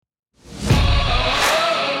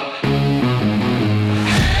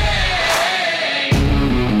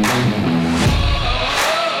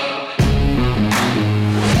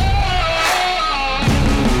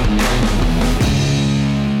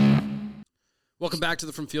Welcome back to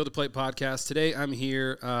the From Field to Plate podcast. Today I'm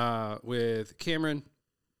here with Cameron,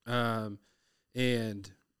 and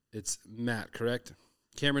it's Matt, correct?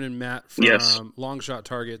 Cameron and Matt from Yes. Longshot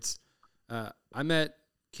Targets. I met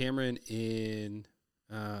Cameron in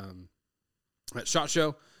at SHOT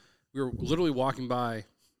Show. We were literally walking by.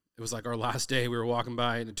 It was like our last day. We were walking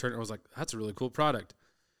by, and it turned. I was like, "That's a really cool product,"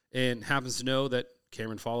 and happens to know that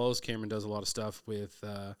Cameron follows. Cameron does a lot of stuff with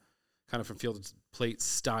kind of from field to plate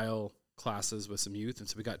style classes with some youth, and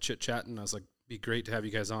so we got chit-chatting. I was like, be great to have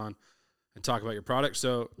you guys on and talk about your product.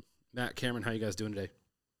 So Matt, Cameron, how you guys doing today?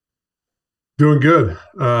 Doing good.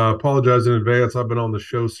 Apologize in advance. I've been on the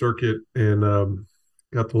show circuit and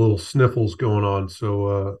got the little sniffles going on,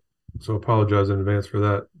 so apologize in advance for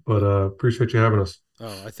that. But appreciate you having us.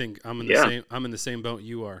 Oh, I think Yeah. I'm in the same boat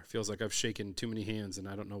you are. Feels like I've shaken too many hands, and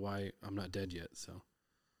I don't know why I'm not dead yet. So,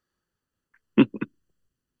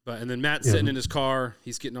 and then Matt's Yeah, sitting in his car.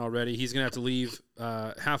 He's getting all ready. He's gonna have to leave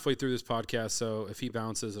halfway through this podcast. So if he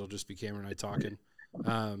bounces, it'll just be Cameron and I talking.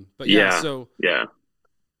 But yeah, Yeah. so Yeah.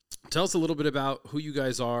 tell us a little bit about who you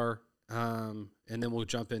guys are, and then we'll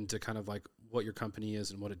jump into kind of like what your company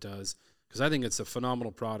is and what it does, because I think it's a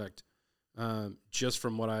phenomenal product, just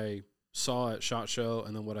from what I saw at SHOT Show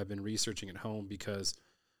and then what I've been researching at home, because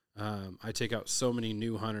I take out so many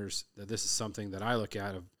new hunters that this is something that I look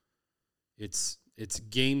at. It's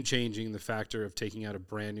game changing, the factor of taking out a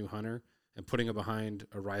brand new hunter and putting it behind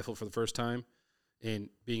a rifle for the first time and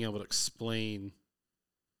being able to explain,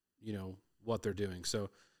 what they're doing. So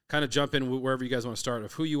kind of jump in wherever you guys want to start,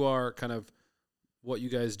 of who you are, kind of what you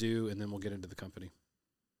guys do, and then we'll get into the company.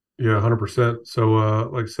 yeah, 100%. So,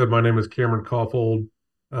 like I said, my name is Cameron Caulfold,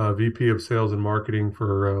 VP of Sales and Marketing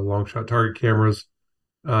for Longshot Target Cameras.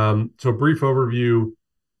 So, brief overview.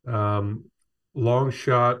 Um,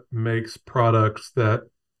 Longshot makes products that,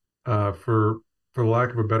 for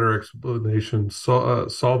lack of a better explanation,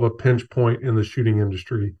 solve a pinch point in the shooting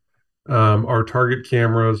industry. Our target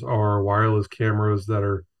cameras are wireless cameras that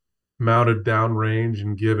are mounted downrange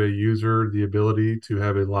and give a user the ability to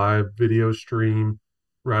have a live video stream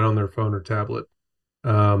right on their phone or tablet.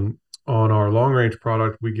 On our long range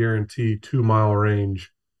product, we guarantee 2 mile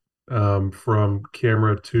range from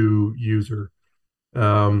camera to user.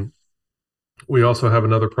 Um, we also have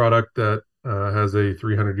another product that has a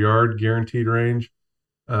 300-yard guaranteed range.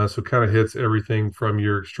 So kind of hits everything from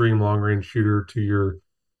your extreme long range shooter to your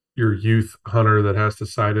youth hunter that has to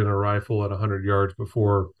sight in a rifle at 100 yards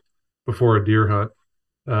before a deer hunt.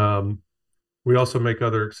 Um, we also make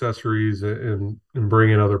other accessories and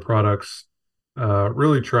bring in other products.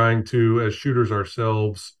 Really trying to, as shooters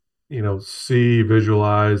ourselves, see,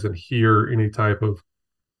 visualize, and hear any type of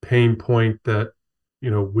pain point that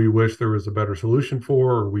we wish there was a better solution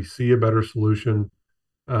for, or we see a better solution.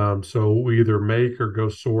 So we either make or go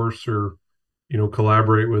source or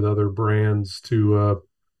collaborate with other brands to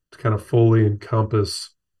kind of fully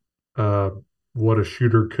encompass uh, what a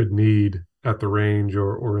shooter could need at the range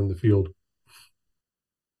or in the field.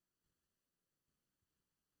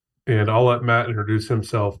 And I'll let Matt introduce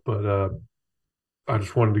himself, but I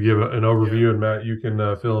just wanted to give an Yeah. overview, and Matt, you can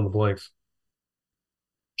fill in the blanks.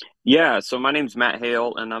 Yeah. So my name's Matt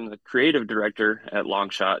Hale, and I'm the creative director at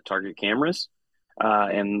Longshot Target Cameras.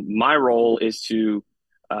 And my role is to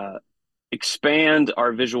uh, expand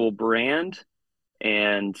our visual brand,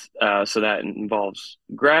 and so that involves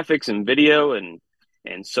graphics and video and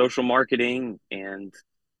social marketing. And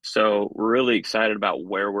so we're really excited about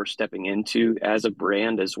where we're stepping into as a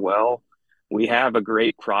brand as well. We have a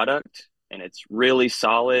great product, and it's really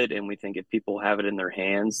solid, and we think if people have it in their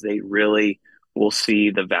hands, they really will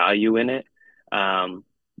see the value in it. Um,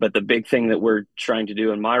 but the big thing that we're trying to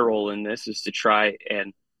do in my role in this is to try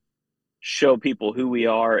and show people who we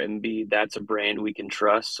are and be that's a brand we can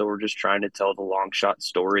trust. So we're just trying to tell the long shot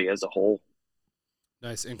story as a whole.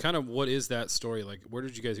 Nice. And kind of what is that story? Like, where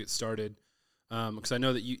did you guys get started? Because I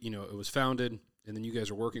know that it was founded and then you guys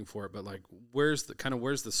are working for it, but like, where's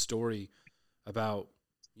the story about,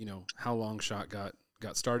 how Longshot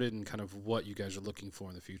got started and kind of what you guys are looking for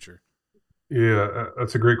in the future? Yeah,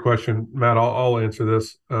 that's a great question, Matt. I'll answer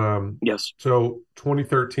this. Yes. So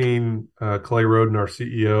 2013, Clay Roden, our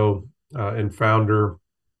CEO and founder,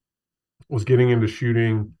 was getting into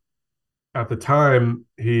shooting. At the time,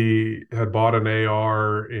 he had bought an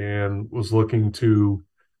AR and was looking to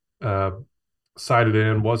uh, sight it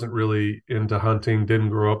in. Wasn't really into hunting. Didn't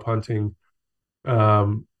grow up hunting.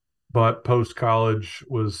 Um, but post college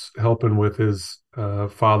was helping with his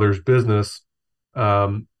father's business,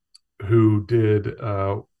 um, who did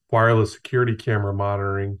wireless security camera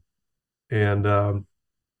monitoring, and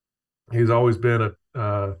he's always been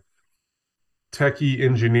techie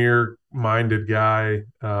engineer minded guy,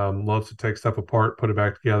 loves to take stuff apart, put it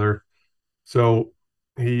back together. So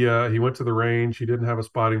he went to the range. He didn't have a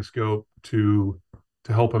spotting scope to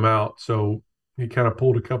help him out. So he kind of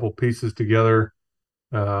pulled a couple pieces together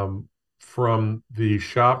from the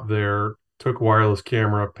shop there, took wireless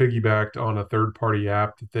camera, piggybacked on a third party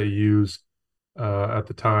app that they use at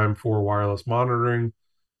the time for wireless monitoring,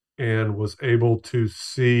 and was able to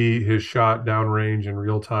see his shot downrange in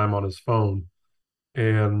real time on his phone.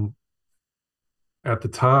 And at the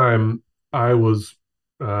time, I was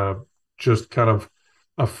uh, just kind of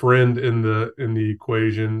a friend in the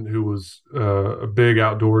equation who was a big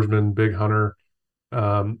outdoorsman, big hunter.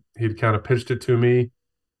 He'd kind of pitched it to me,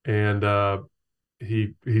 and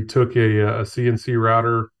he took a CNC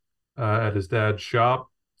router at his dad's shop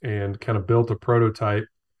and kind of built a prototype.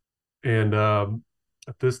 And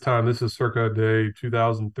at this time, this is circa day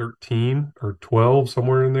 2013 or 12,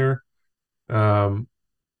 somewhere in there. Um,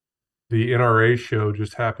 the NRA show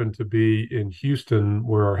just happened to be in Houston,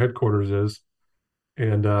 where our headquarters is,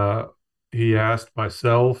 and he asked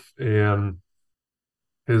myself and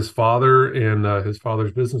his father and his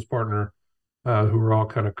father's business partner, who were all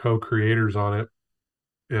kind of co-creators on it,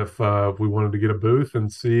 if we wanted to get a booth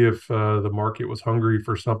and see if the market was hungry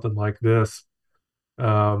for something like this.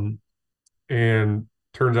 Um, and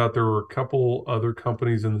turns out there were a couple other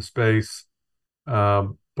companies in the space,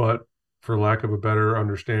 but for lack of a better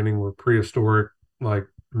understanding, were prehistoric, like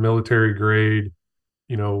military grade,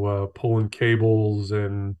 pulling cables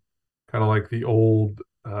and kind of like the old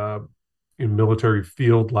military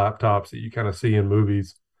field laptops that you kind of see in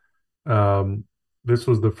movies. Um, this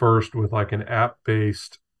was the first with like an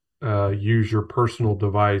app-based use your personal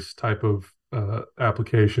device type of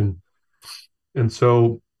application. And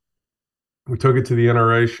so we took it to the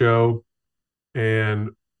NRA show and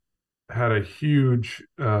had a huge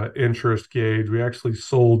interest gauge. We actually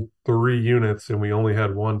sold 3 units and we only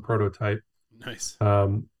had one prototype. Nice.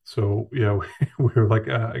 So yeah, we were like,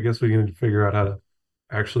 I guess we need to figure out how to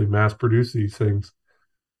actually mass produce these things.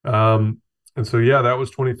 And so yeah, that was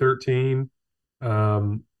 2013.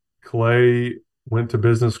 Clay went to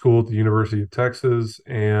business school at the University of Texas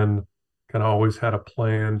and kind of always had a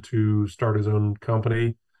plan to start his own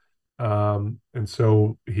company. And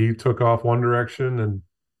so he took off one direction,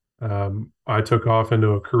 and I took off into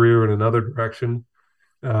a career in another direction,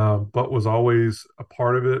 but was always a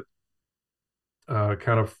part of it,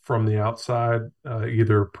 kind of from the outside,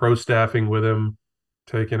 either pro staffing with him,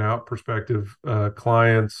 taking out prospective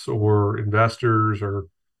clients or investors, or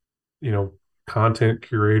content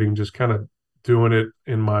curating, just kind of doing it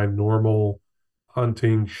in my normal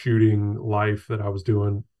hunting, shooting life that I was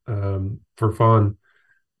doing for fun.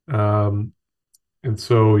 Um, and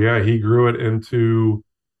so, yeah, he grew it into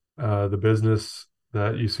the business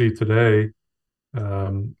that you see today.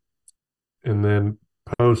 Um, and then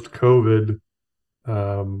post COVID,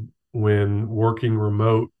 when working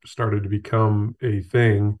remote started to become a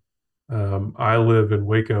thing, I live in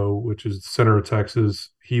Waco, which is the center of Texas.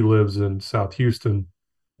 He lives in South Houston.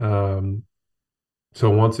 Um, so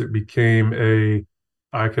once it became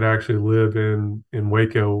I could actually live in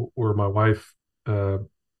Waco, where my wife uh,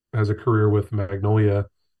 has a career with Magnolia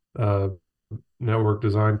uh, Network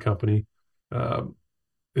Design Company. Uh,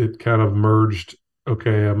 it kind of merged.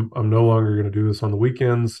 Okay, I'm no longer going to do this on the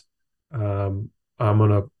weekends. Um, I'm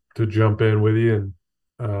gonna to jump in with you,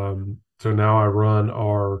 and so now I run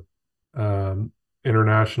our um,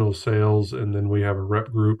 international sales, and then we have a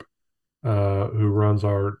rep group who runs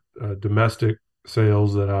our domestic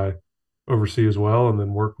sales that I oversee as well, and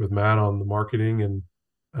then work with Matt on the marketing and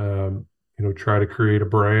try to create a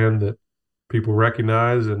brand that people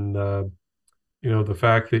recognize. And the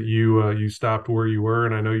fact that you stopped where you were,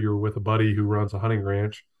 and I know you were with a buddy who runs a hunting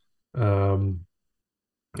ranch, um,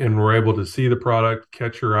 and we're able to see the product,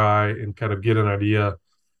 catch your eye, and kind of get an idea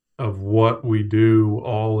of what we do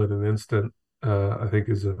all in an instant. I think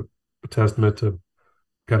is a testament to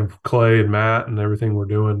kind of Clay and Matt and everything we're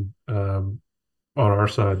doing on our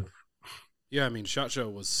side. Yeah, I mean, SHOT Show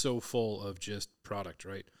was so full of just product,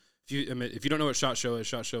 right? If you don't know what SHOT Show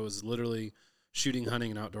is literally shooting,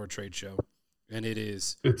 hunting, and outdoor trade show, and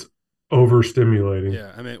it's overstimulating.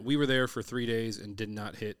 Yeah, I mean, we were there for 3 days and did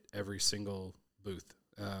not hit every single booth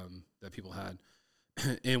that people had,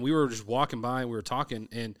 and we were just walking by and we were talking,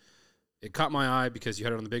 and it caught my eye because you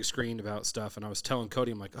had it on the big screen about stuff, and I was telling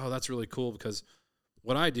Cody, I'm like, oh, that's really cool, because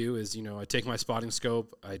what I do is, I take my spotting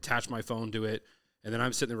scope, I attach my phone to it, and then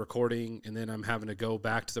I'm sitting there recording, and then I'm having to go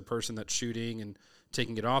back to the person that's shooting and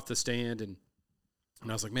taking it off the stand, and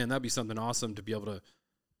I was like, man, that'd be something awesome to be able to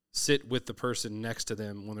sit with the person next to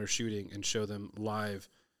them when they're shooting and show them live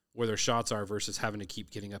where their shots are versus having to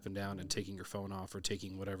keep getting up and down and taking your phone off or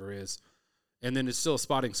taking whatever is. And then it's still a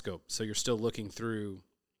spotting scope. So you're still looking through,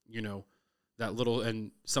 you know, that little,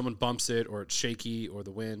 and someone bumps it or it's shaky or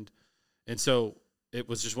the wind. And so it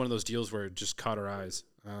was just one of those deals where it just caught our eyes,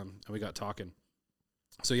 and we got talking.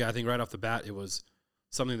 So yeah, I think right off the bat, it was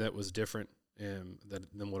something that was different than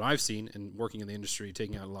what I've seen, and working in the industry,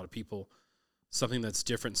 taking out a lot of people. Something that's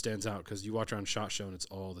different stands out because you watch around SHOT Show and it's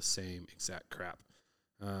all the same exact crap,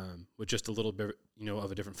 with just a little bit, you know,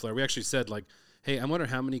 of a different flair. We actually said, like, hey, I wonder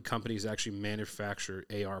how many companies actually manufacture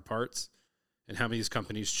AR parts, and how many of these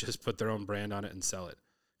companies just put their own brand on it and sell it.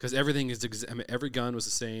 Because everything is, I mean, every gun was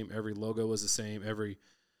the same, every logo was the same,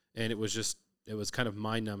 and it was kind of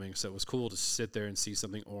mind numbing. So it was cool to sit there and see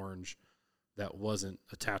something orange that wasn't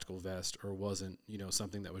a tactical vest or wasn't, you know,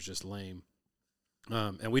 something that was just lame.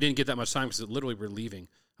 And we didn't get that much time because literally we're leaving.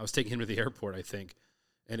 I was taking him to the airport, I think,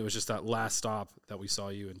 and it was just that last stop that we saw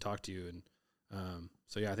you and talked to you. And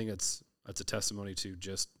so yeah, I think that's a testimony to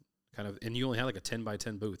just kind of, and you only had like a 10 by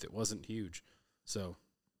 10 booth. It wasn't huge. So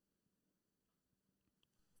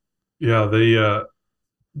Yeah,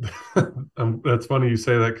 that's funny you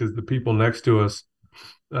say that because the people next to us,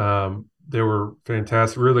 they were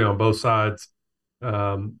fantastic, really on both sides,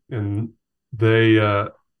 and they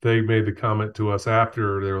they made the comment to us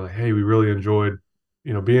after. They were like, "Hey, we really enjoyed,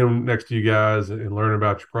 you know, being next to you guys and learning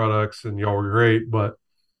about your products, and y'all were great, but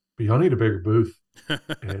y'all need a bigger booth."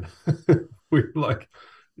 And we were like,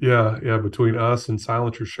 "Yeah, between us and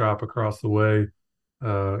Silencer Shop across the way,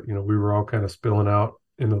 you know, we were all kind of spilling out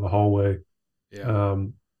into the hallway." yeah,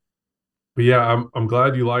 But yeah, I'm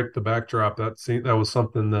glad you liked the backdrop. That was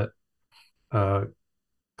something that uh,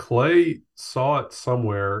 Clay saw it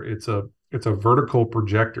somewhere. It's a vertical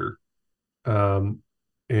projector, um,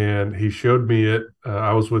 and he showed me it.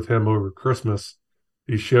 I was with him over Christmas.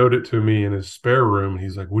 He showed it to me in his spare room.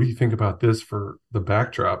 He's like, "What do you think about this for the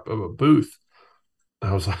backdrop of a booth?"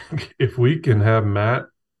 I was like, "If we can have Matt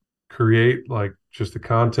create like just the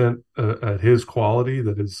content at his quality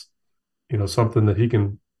that is, you know, something that he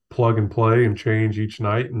can plug and play and change each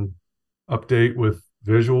night and update with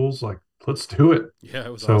visuals, like, let's do it." yeah,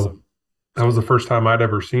 it was So awesome. that was So the first time I'd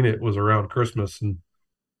ever seen it, was around Christmas. And,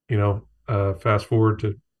 you know, fast forward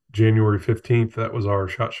to January 15th, that was our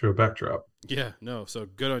SHOT Show backdrop. yeah, no, so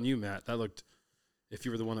good on you, Matt. That looked, if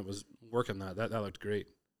you were the one that was working that looked great.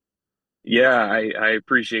 Yeah, I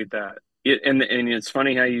appreciate that. And it's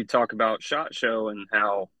funny how you talk about SHOT Show and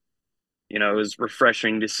how, you know, it was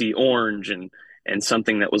refreshing to see orange and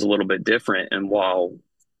something that was a little bit different. And while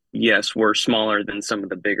yes, we're smaller than some of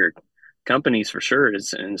the bigger companies for sure,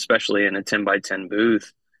 and especially in a 10 by 10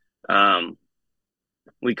 booth, um,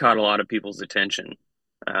 we caught a lot of people's attention.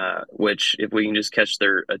 Which if we can just catch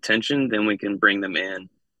their attention, then we can bring them in,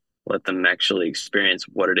 let them actually experience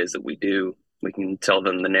what it is that we do. We can tell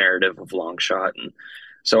them the narrative of Longshot. And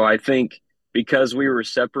so I think because we were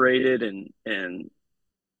separated and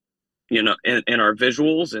you know, in our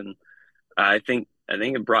visuals, and I think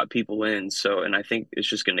it brought people in. So, and I think it's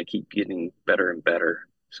just going to keep getting better and better.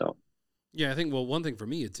 So, Yeah, I think, well, one thing for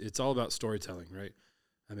me, it's all about storytelling, right?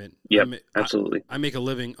 I mean, yep, absolutely. I make a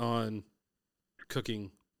living on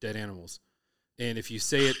cooking dead animals. And if you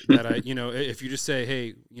say it that you know, if you just say,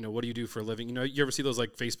 hey, you know, what do you do for a living? You know, you ever see those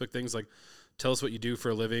like Facebook things like, tell us what you do for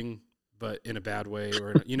a living, but in a bad way,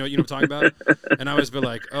 or, you know what I'm talking about? And I always be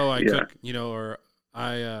like, oh, I Yeah. cook, you know, or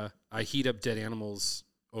I heat up dead animals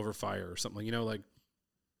over fire or something, you know, like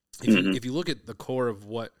Hmm. if you look at the core of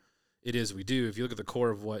what it is we do, if you look at the core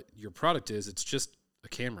of what your product is, it's just a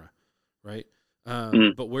camera, right?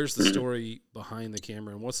 But where's the Hmm. story behind the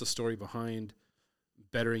camera, and what's the story behind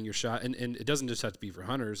bettering your shot? And it doesn't just have to be for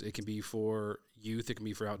hunters. It can be for youth. It can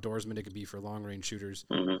be for outdoorsmen. It can be for long range shooters.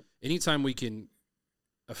 Hmm. Anytime we can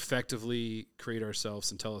effectively create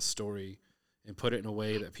ourselves and tell a story and put it in a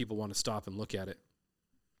way that people want to stop and look at it,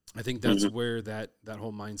 I think that's Hmm. where that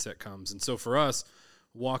whole mindset comes. And so for us,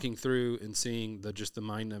 walking through and seeing just the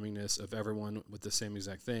mind numbingness of everyone with the same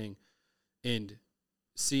exact thing, and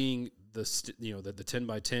seeing the 10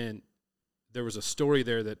 by 10, there was a story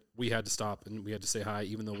there that we had to stop and we had to say hi,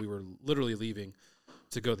 even though we were literally leaving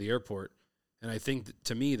to go to the airport. And I think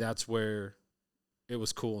to me, that's where it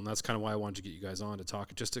was cool. And that's kind of why I wanted to get you guys on to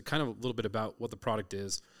talk just to kind of a little bit about what the product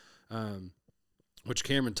is, which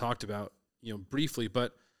Cameron talked about, you know, briefly,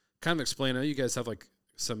 but kind of explain. I know you guys have like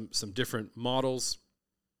some different models,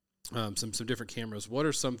 some different cameras. What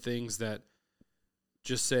are some things that,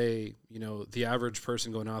 just say, you know, the average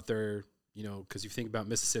person going out there, you know, because you think about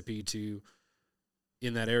Mississippi to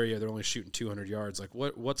in that area, they're only shooting 200 yards. Like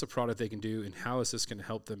what's a product they can do, and how is this going to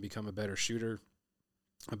help them become a better shooter,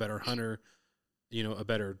 a better hunter, a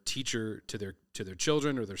better teacher to their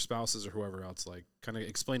children or their spouses or whoever else? Like, kind of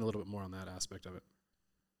explain a little bit more on that aspect of it.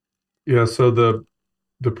 Yeah, so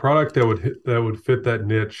the product that would fit that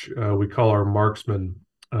niche, we call our Marksman,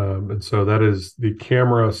 and so that is the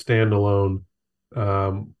camera standalone,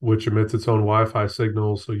 which emits its own Wi-Fi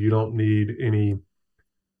signal, so you don't need any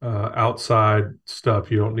outside stuff.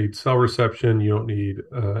 You don't need cell reception. You don't need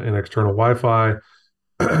an external Wi-Fi.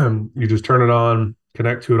 You just turn it on,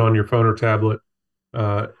 connect to it on your phone or tablet,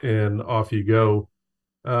 and off you go.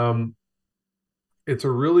 Um, it's a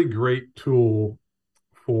really great tool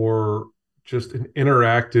for just an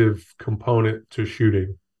interactive component to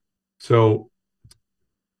shooting. So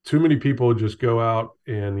too many people just go out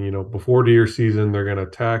and, before deer season, they're going to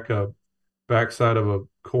tack a backside of a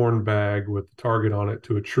corn bag with the target on it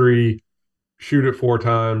to a tree, shoot it 4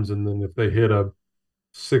 times, and then if they hit a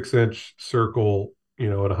 6-inch circle, at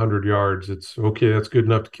 100 yards, it's okay. That's good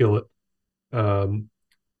enough to kill it. Um,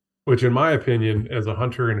 which, in my opinion, as a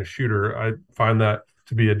hunter and a shooter, I find that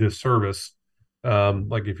to be a disservice.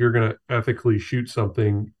 Like if you're going to ethically shoot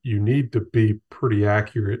something, you need to be pretty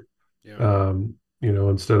accurate. Yeah.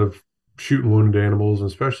 Instead of shooting wounded animals,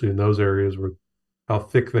 especially in those areas where how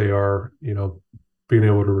thick they are, being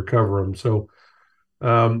able to recover them. So,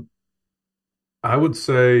 um, I would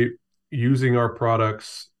say using our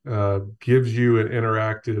products gives you an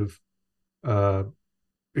interactive uh,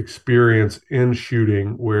 experience in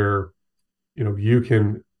shooting where you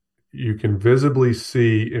can visibly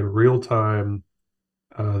see in real time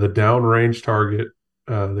the downrange target.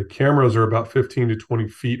 The cameras are about 15 to 20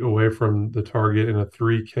 feet away from the target in a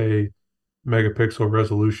 3K megapixel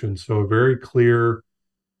resolution. So a very clear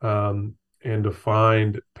and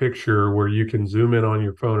defined picture where you can zoom in on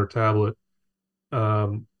your phone or tablet.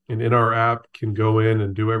 And in our app can go in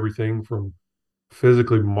and do everything from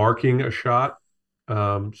physically marking a shot.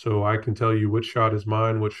 So I can tell you which shot is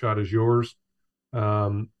mine, which shot is yours.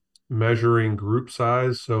 Um, Measuring group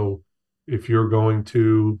size. So if you're going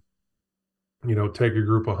to, take a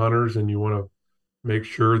group of hunters and you want to make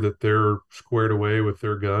sure that they're squared away with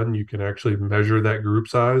their gun, you can actually measure that group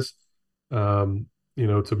size, to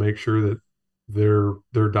make sure that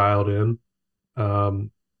they're dialed in.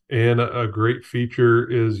 Um, and a great feature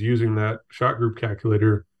is using that shot group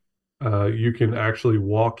calculator. You can actually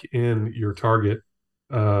walk in your target,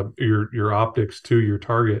 your optics to your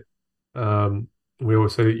target. We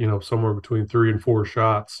always say, somewhere between 3 and 4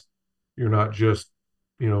 shots. You're not just,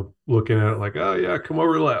 looking at it like, oh yeah, come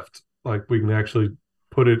over left. Like we can actually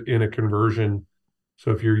put it in a conversion.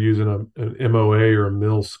 So if you're using an MOA or a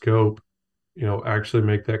mil scope, actually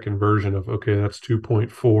make that conversion of, okay, that's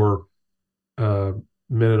 2.4 uh,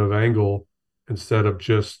 minute of angle instead of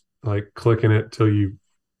just like clicking it till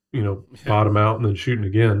Yeah. bottom out and then shooting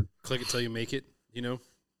again. Click it till you make it.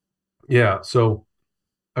 Yeah. So,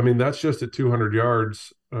 I mean, that's just at 200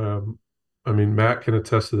 yards. I mean, Matt can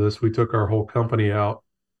attest to this. We took our whole company out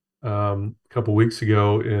a couple weeks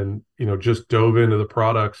ago and, just dove into the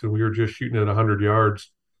products and we were just shooting at 100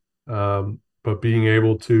 yards. But being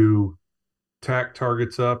able to tack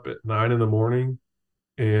targets up at 9 in the morning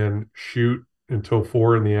and shoot until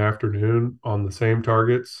 4 in the afternoon on the same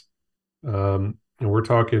targets. And we're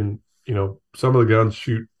talking, some of the guns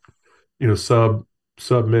shoot, sub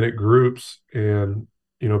minute groups and,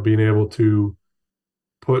 being able to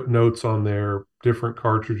put notes on there, different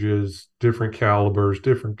cartridges, different calibers,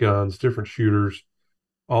 different guns, different shooters,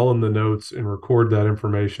 all in the notes and record that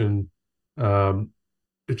information. Um,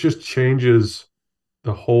 it just changes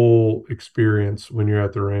the whole experience when you're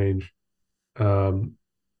at the range. Um,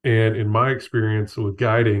 and in my experience with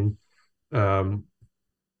guiding, um,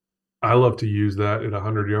 I love to use that at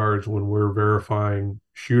 100 yards when we're verifying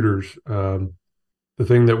shooters. The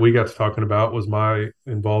thing that we got to talking about was my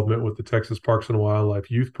involvement with the Texas Parks and Wildlife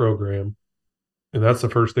Youth Program. And that's the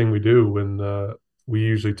first thing we do when we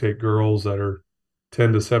usually take girls that are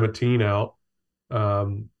 10 to 17 out.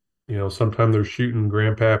 Um, sometimes they're shooting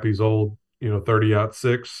Grandpappy's old,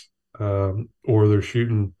 30-06, or they're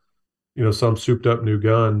shooting, some souped up new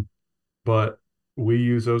gun. But we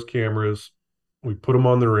use those cameras, we put them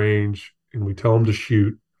on the range, and we tell them to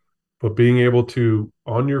shoot. But being able to,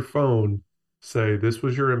 on your phone, say, this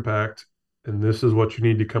was your impact, and this is what you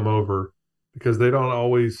need to come over, because they don't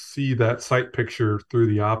always see that sight picture through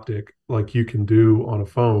the optic like you can do on a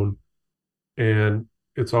phone. And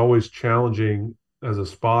it's always challenging as a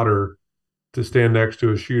spotter to stand next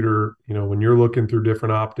to a shooter, when you're looking through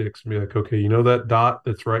different optics and be like, okay, that dot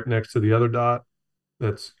that's right next to the other dot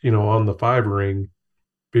that's, on the 5 ring,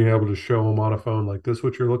 being able to show them on a phone like this,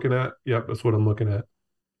 what you're looking at. Yep, that's what I'm looking at.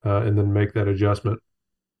 And then make that adjustment.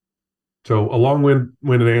 So a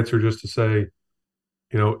long-winded answer just to say,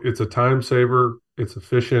 It's a time saver. It's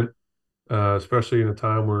efficient, especially in a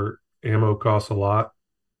time where ammo costs a lot.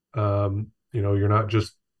 You're not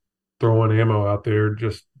just throwing ammo out there.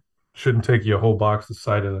 Just shouldn't take you a whole box to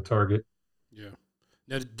sight in a target. Yeah.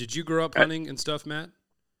 Now, did you grow up Uh, hunting and stuff, Matt?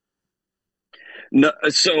 No,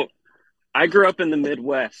 so I grew up in the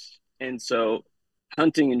Midwest, and so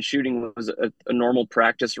hunting and shooting was a normal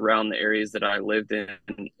practice around the areas that I lived in.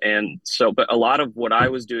 And so, but a lot of what I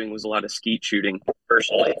was doing was a lot of skeet shooting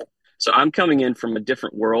personally. So I'm coming in from a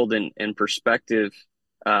different world and perspective,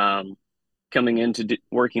 um, coming into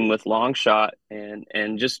working with Longshot and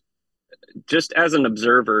just as an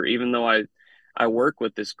observer, even though I work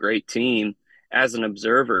with this great team as an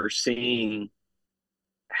observer, seeing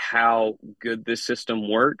how good this system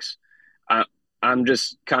works, I, I'm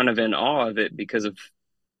just kind of in awe of it because of,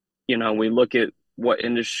 we look at what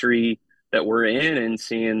industry that we're in and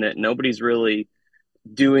seeing that nobody's really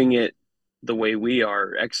doing it the way we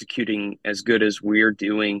are, executing as good as we're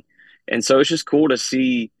doing. And so it's just cool to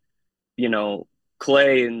see, you know,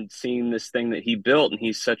 Clay and seeing this thing that he built. And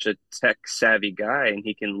he's such a tech savvy guy, and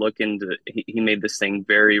he can look into, he made this thing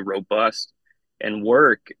very robust and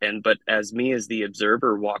work. But as me, as the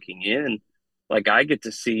observer walking in, like I get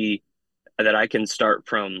to see that I can start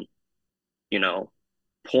from, you know,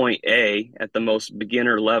 point A at the most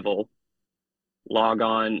beginner level, log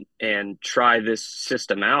on and try this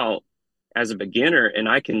system out as a beginner, and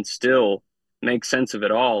I can still make sense of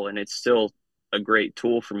it all. And it's still a great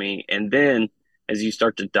tool for me. And then as you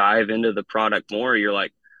start to dive into the product more, you're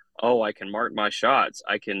like, oh, I can mark my shots,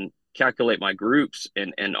 I can calculate my groups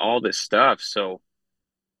and all this stuff. So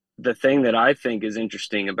the thing that I think is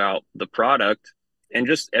interesting about the product and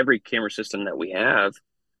just every camera system that we have,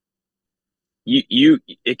 you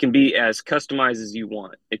it can be as customized as you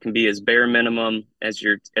want. It can be as bare minimum as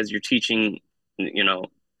you're teaching, you know,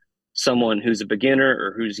 someone who's a beginner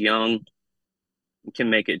or who's young. You can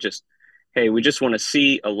make it just, hey, we just want to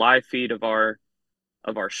see a live feed of our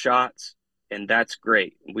shots, and that's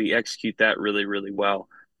great. We execute that really, really well.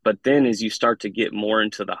 But then as you start to get more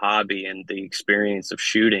into the hobby and the experience of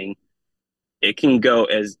shooting, it can go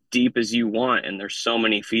as deep as you want. And there's so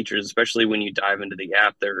many features, especially when you dive into the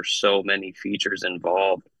app, there are so many features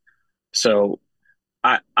involved. So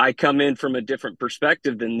I come in from a different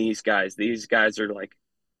perspective than these guys. These guys are like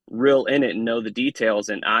real in it and know the details,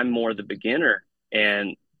 and I'm more the beginner.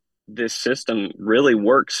 And this system really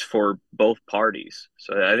works for both parties.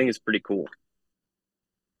 So I think it's pretty cool.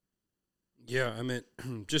 Yeah, I mean,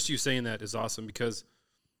 just you saying that is awesome because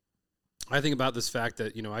I think about this fact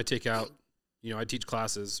that, I take out, I teach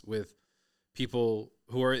classes with people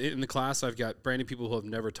who are in the class. I've got brand new people who have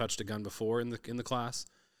never touched a gun before in the class.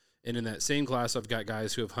 And in that same class, I've got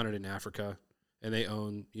guys who have hunted in Africa and they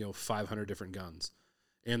own, 500 different guns.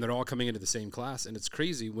 And they're all coming into the same class. And it's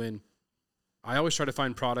crazy when I always try to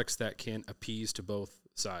find products that can appease to both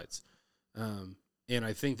sides. And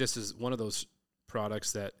I think this is one of those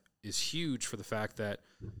products that is huge for the fact that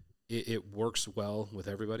it works well with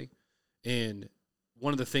everybody. And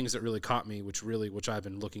one of the things that really caught me, which I've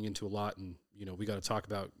been looking into a lot, and, we got to talk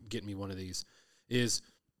about getting me one of these, is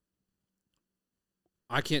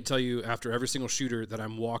I can't tell you after every single shooter that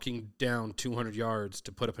I'm walking down 200 yards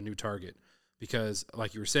to put up a new target because,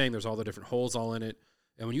 like you were saying, there's all the different holes all in it.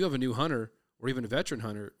 And when you have a new hunter or even a veteran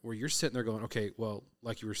hunter where you're sitting there going, okay, well,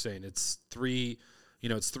 like you were saying, it's three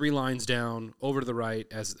lines down over to the right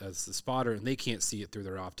as the spotter, and they can't see it through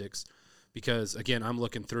their optics because, again, I'm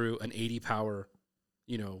looking through an 80 power,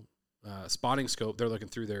 spotting scope. They're looking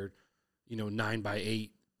through their, 9x8,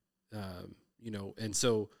 and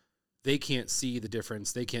so they can't see the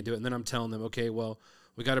difference. They can't do it. And then I'm telling them, okay, well,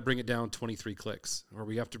 we got to bring it down 23 clicks, or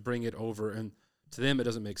we have to bring it over. And to them, it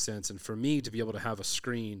doesn't make sense. And for me to be able to have a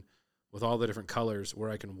screen with all the different colors where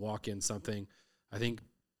I can walk in something, I think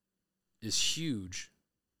is huge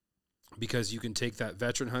because you can take that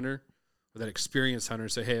veteran hunter or that experienced hunter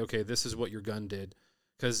and say, hey, okay, this is what your gun did.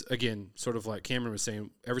 Because, again, sort of like Cameron was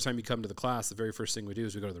saying, every time you come to the class, the very first thing we do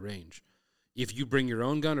is we go to the range. If you bring your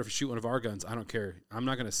own gun or if you shoot one of our guns, I don't care. I'm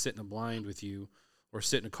not going to sit in a blind with you or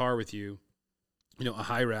sit in a car with you, a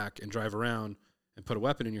high rack, and drive around and put a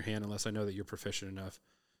weapon in your hand unless I know that you're proficient enough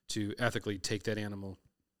to ethically take that animal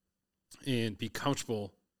and be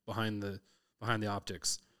comfortable behind the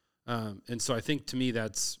optics. And so I think to me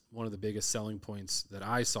that's one of the biggest selling points that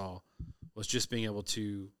I saw was just being able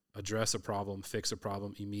to address a problem, fix a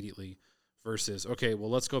problem immediately versus, okay, well,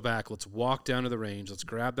 let's go back. Let's walk down to the range. Let's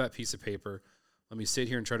grab that piece of paper. Let me sit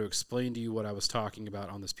here and try to explain to you what I was talking about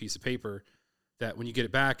on this piece of paper that when you get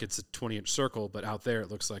it back, it's a 20-inch circle, but out there it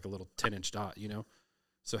looks like a little 10-inch dot,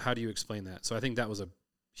 So how do you explain that? So I think that was a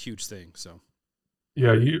huge thing. So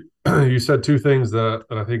Yeah, you you said two things that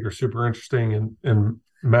I think are super interesting, and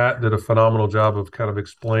Matt did a phenomenal job of kind of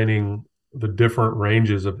explaining the different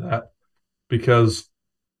ranges of that because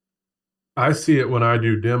I see it when I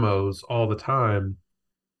do demos all the time.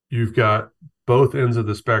 You've got both ends of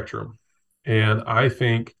the spectrum, and I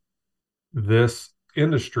think this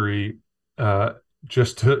industry, uh,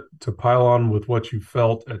 just to pile on with what you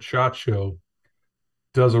felt at SHOT Show,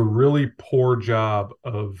 does a really poor job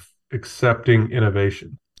of accepting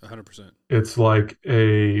innovation. 100%. It's like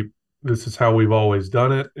this is how we've always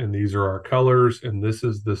done it, and these are our colors, and this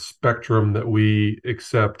is the spectrum that we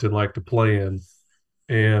accept and like to play in.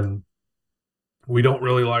 And we don't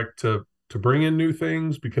really like to bring in new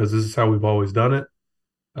things because this is how we've always done it.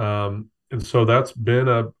 And so that's been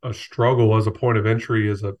a struggle as a point of entry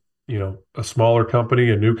as a smaller company,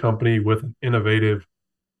 a new company with an innovative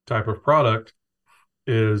type of product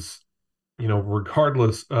is,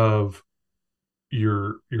 regardless of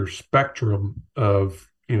your spectrum of,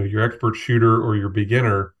 your expert shooter or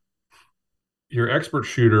your expert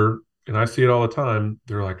shooter, and I see it all the time,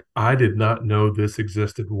 they're like, I did not know this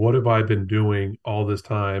existed. What have I been doing all this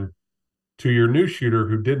time? To your new shooter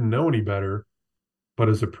who didn't know any better, but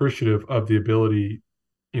is appreciative of the ability,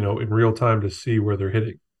 in real time to see where they're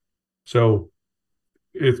hitting. So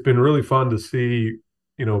it's been really fun to see,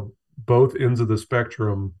 both ends of the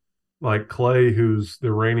spectrum, like Clay, who's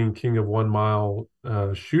the reigning king of 1 mile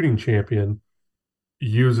shooting champion,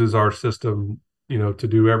 uses our system, to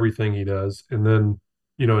do everything he does. And then,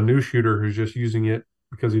 a new shooter who's just using it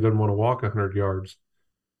because he doesn't want to walk 100 yards.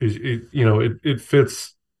 It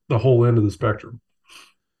fits the whole end of the spectrum.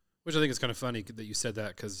 Which I think is kind of funny that you said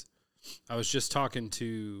that, because I was just talking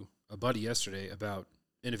to a buddy yesterday about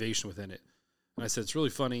innovation within it. And I said, it's really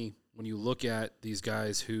funny when you look at these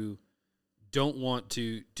guys who don't want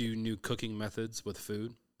to do new cooking methods with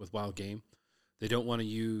food, with wild game. They don't want to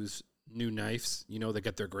use new knives. They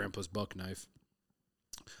got their grandpa's buck knife.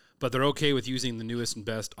 But they're okay with using the newest and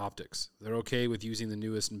best optics. They're okay with using the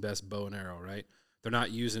newest and best bow and arrow, right? They're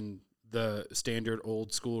not using the standard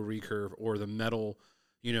old school recurve or the metal,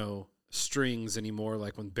 strings anymore,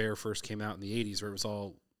 like when Bear first came out in the 80s, where it was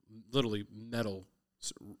all literally metal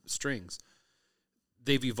strings.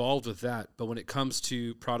 They've evolved with that, but when it comes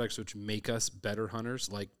to products which make us better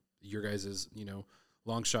hunters, like your guys',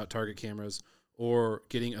 Longshot target cameras, or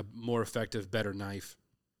getting a more effective, better knife,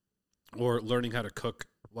 or learning how to cook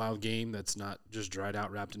wild game that's not just dried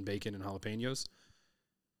out, wrapped in bacon and jalapenos,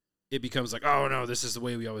 it becomes like, oh no, this is the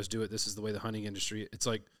way we always do it. This is the way the hunting industry. It's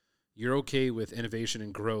like you're okay with innovation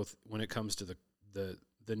and growth when it comes to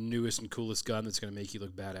the newest and coolest gun that's going to make you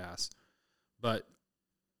look badass, but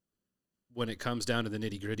when it comes down to the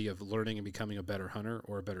nitty gritty of learning and becoming a better hunter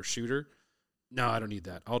or a better shooter, no, I don't need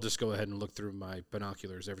that. I'll just go ahead and look through my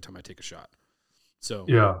binoculars every time I take a shot. So,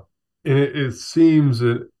 Yeah. And it seems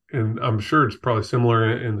that, and I'm sure it's probably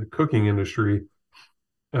similar in the cooking industry,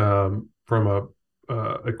 from a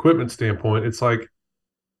equipment standpoint. It's like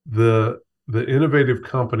the the innovative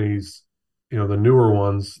companies, the newer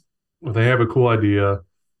ones, when they have a cool idea,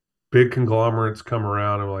 big conglomerates come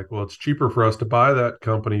around and are like, well, it's cheaper for us to buy that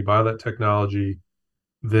company, buy that technology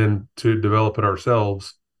than to develop it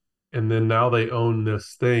ourselves. And then now they own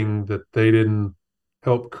this thing that they didn't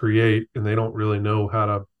help create, and they don't really know how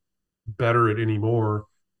to better it anymore.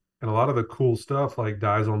 And a lot of the cool stuff like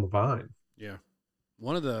dies on the vine. yeah.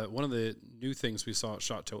 One of the new things we saw at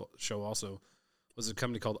Show also was a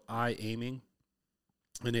company called Eye Aiming,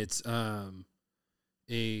 and it's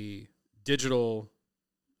a digital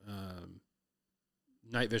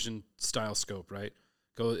night vision style scope, right?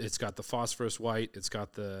 It's got the phosphorus white, it's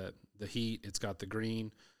got the heat, it's got the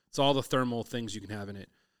green, it's all the thermal things you can have in it.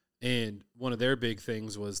 And one of their big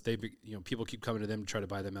things was people keep coming to them to try to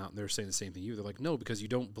buy them out, and they're saying the same thing you. They're like, no, because you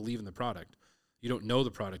don't believe in the product, you don't know the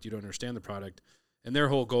product, you don't understand the product, and their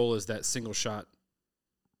whole goal is that single shot.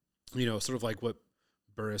 Sort of like what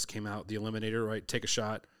Burris came out, the Eliminator, right? Take a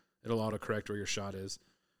shot, it'll autocorrect where your shot is.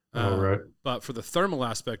 All right. But for the thermal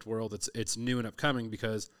aspect world, it's new and upcoming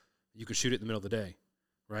because you can shoot it in the middle of the day,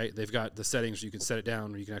 right? They've got the settings where you can set it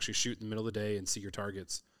down where you can actually shoot in the middle of the day and see your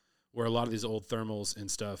targets. Where a lot of these old thermals and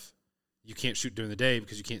stuff, you can't shoot during the day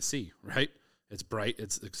because you can't see, right? It's bright,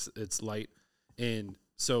 it's light, and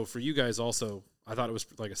so for you guys also, I thought it was,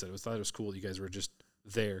 like I said, thought it was cool. You guys were just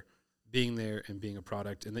being there and being a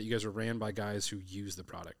product, and that you guys were ran by guys who use the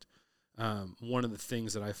product. One of the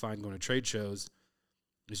things that I find going to trade shows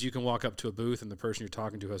is you can walk up to a booth and the person you're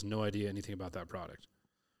talking to has no idea anything about that product,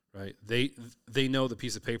 right? They know the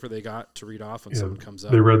piece of paper they got to read off when someone comes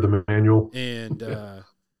up. They read the manual. And,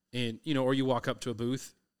 or you walk up to a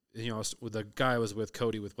booth with the guy I was with,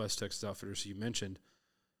 Cody with West Texas Outfitters, you mentioned,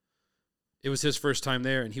 it was his first time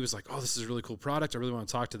there, and he was like, "Oh, this is a really cool product. I really want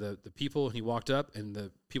to talk to the people." And he walked up, and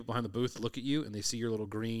the people behind the booth look at you, and they see your little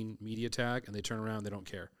green media tag, and they turn around. They don't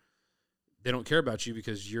care. They don't care about you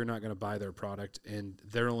because you're not going to buy their product, and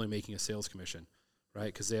they're only making a sales commission, right?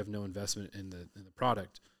 Because they have no investment in the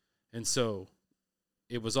product. And so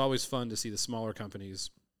it was always fun to see the smaller companies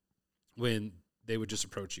when they would just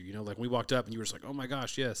approach you. Like when we walked up and you were just like, "Oh my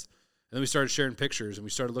gosh, yes." And then we started sharing pictures, and we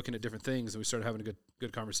started looking at different things, and we started having a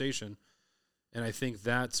good conversation. And I think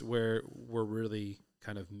that's where we're really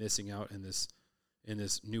kind of missing out in this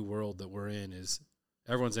new world that we're in. Is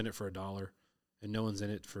everyone's in it for $1, and no one's in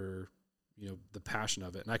it for the passion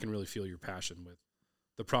of it. And I can really feel your passion with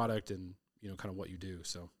the product and kind of what you do.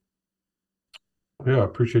 So Yeah, I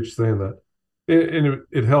appreciate you saying that. And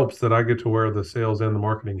it helps that I get to wear the sales and the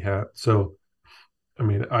marketing hat. So, I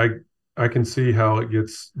mean, I can see how it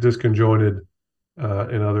gets disconjointed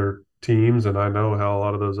in other teams, and I know how a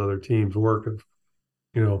lot of those other teams work. Of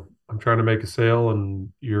I'm trying to make a sale, and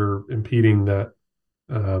you're impeding that.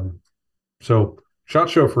 Um, so, SHOT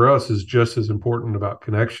Show for us is just as important about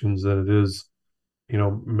connections than it is,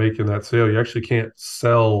 making that sale. You actually can't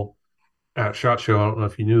sell at SHOT Show. I don't know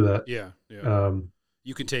if you knew that. yeah. Um,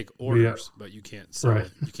 You can take yeah, orders, but you can't sell right.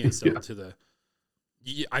 it. You can't sell Yeah. it to the.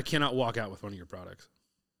 I cannot walk out with one of your products.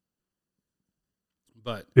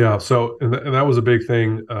 But Yeah. So, and that was a big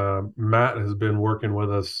thing. Matt has been working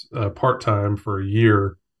with us part time for a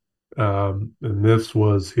year. And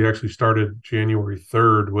he actually started January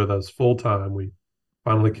 3rd with us full time. We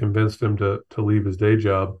finally convinced him to leave his day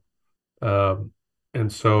job. Um,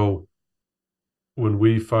 and so when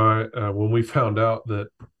we found out that,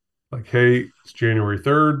 like, hey, it's January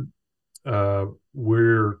 3rd,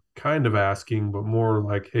 we're kind of asking, but more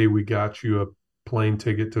like, hey, we got you a plane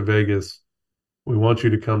ticket to Vegas. We want you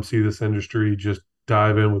to come see this industry, just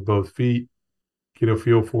dive in with both feet, get a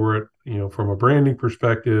feel for it, from a branding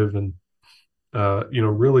perspective, and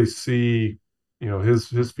really see,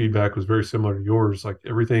 his feedback was very similar to yours. Like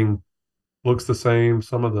everything looks the same.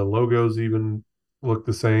 Some of the logos even look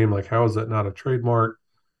the same. Like, how is that not a trademark?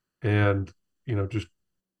 And, just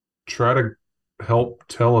try to help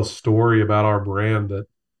tell a story about our brand that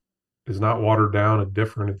is not watered down and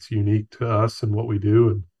different. It's unique to us and what we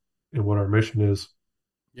do and what our mission is.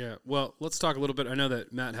 yeah, well, let's talk a little bit. I know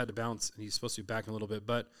that Matt had to bounce, and he's supposed to be back in a little bit,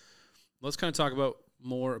 but let's kind of talk about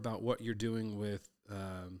more about what you're doing with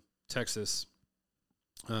Texas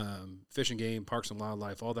Fish and Game, Parks and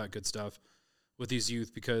Wildlife, all that good stuff with these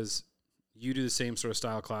youth, because you do the same sort of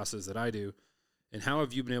style classes that I do. And how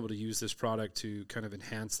have you been able to use this product to kind of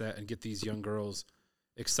enhance that and get these young girls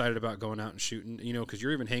excited about going out and shooting? Because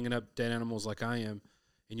you're even hanging up dead animals like I am,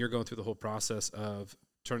 and you're going through the whole process of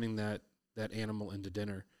turning that animal into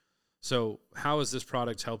dinner. So how has this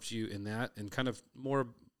product helped you in that, and kind of more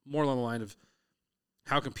along the line of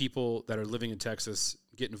how can people that are living in Texas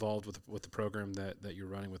get involved with the program that you're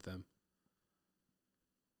running with them?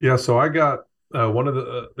 Yeah. So I got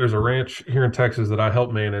there's a ranch here in Texas that I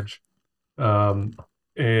help manage. Um,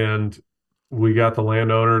 and we got the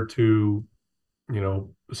landowner to,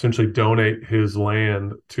 essentially donate his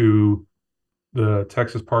land to the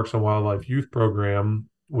Texas Parks and Wildlife Youth Program,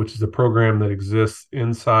 which is a program that exists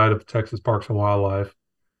inside of Texas Parks and Wildlife.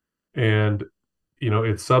 And,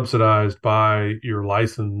 it's subsidized by your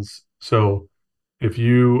license. So if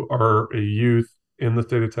you are a youth in the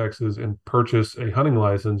state of Texas and purchase a hunting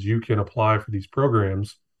license, you can apply for these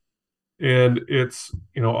programs. And it's,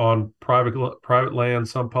 on private land,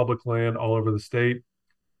 some public land all over the state,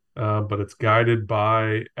 but it's guided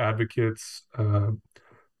by advocates.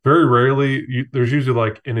 Very rarely, there's usually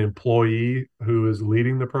like an employee who is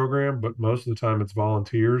leading the program, but most of the time it's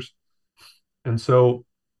volunteers. And so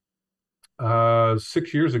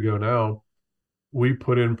 6 years ago now, we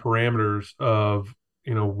put in parameters of,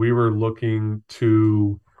 we were looking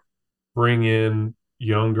to bring in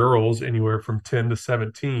young girls anywhere from 10 to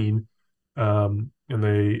 17. And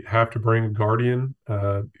they have to bring a guardian,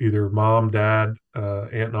 either mom, dad,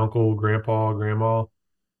 aunt and uncle, grandpa, grandma,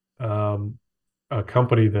 um,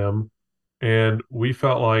 accompany them. And we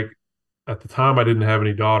felt like at the time I didn't have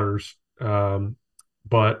any daughters,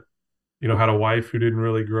 but had a wife who didn't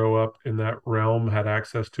really grow up in that realm, had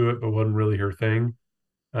access to it, but wasn't really her thing.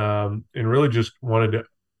 And really just wanted to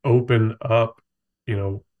open up,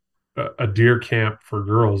 a deer camp for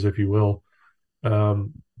girls, if you will.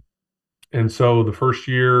 Um, and so the first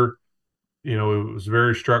year, it was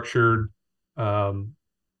very structured. Um,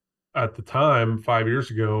 at the time, 5 years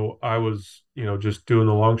ago, I was, just doing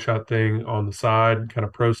the long shot thing on the side, kind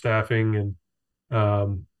of pro staffing and,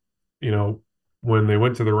 um, you know, when they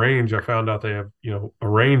went to the range, I found out they have, a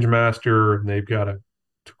range master, and they've got to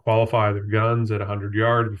qualify their guns at 100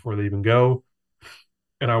 yards before they even go.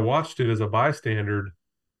 And I watched it as a bystander,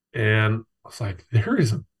 and I was like, there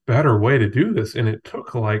is a better way to do this. And it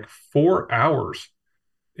took like 4 hours.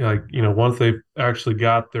 Like, once they actually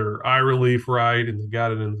got their eye relief right and they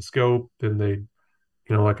got it in the scope, then they,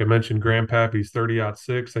 like I mentioned, Grandpappy's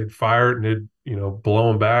 30-06, they'd fire it and it'd, blow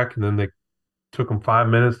them back. And then they took them 5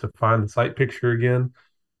 minutes to find the sight picture again,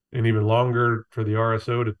 and even longer for the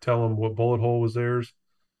RSO to tell them what bullet hole was theirs.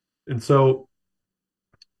 And so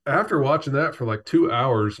after watching that for like 2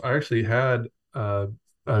 hours, I actually had a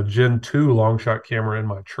Gen 2 long shot camera in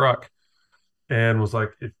my truck, and was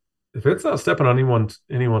like, if it's not stepping on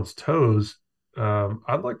anyone's toes,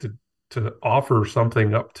 I'd like to offer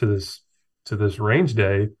something up to this range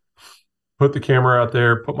day. Put the camera out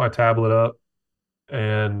there, put my tablet up,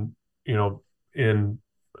 and in,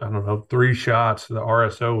 I don't know, 3 shots, the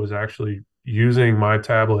RSO was actually using my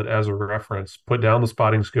tablet as a reference, put down the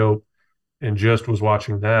spotting scope, and just was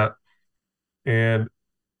watching that. And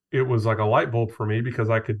it was like a light bulb for me, because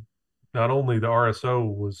I could, not only the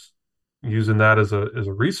RSO was using that as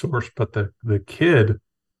a resource, but the kid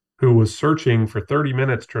who was searching for 30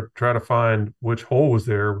 minutes to try to find which hole was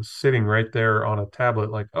there was sitting right there on a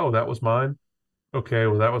tablet, like, oh, that was mine. Okay,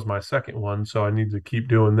 well, that was my second one, so I need to keep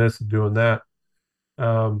doing this and doing that.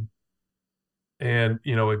 Um, and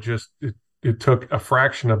it took a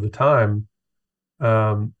fraction of the time.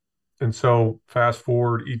 Um, and so fast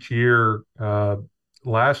forward each year,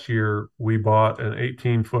 last year we bought an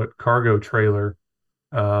 18-foot cargo trailer,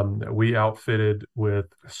 that we outfitted with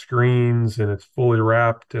screens, and it's fully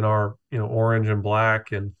wrapped in our, orange and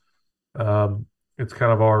black. And it's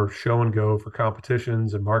kind of our show and go for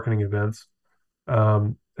competitions and marketing events.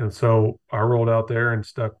 And so I rolled out there and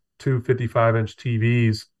stuck two 55-inch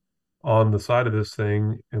TVs on the side of this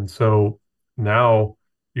thing. And so now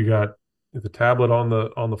you got the tablet on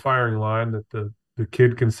the firing line that the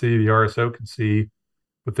kid can see, the RSO can see,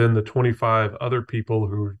 but then the 25 other people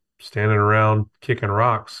who are standing around kicking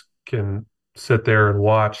rocks can sit there and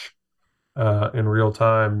watch in real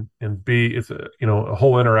time, and it's a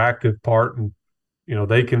whole interactive part. And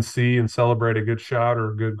they can see and celebrate a good shot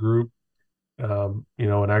or a good group,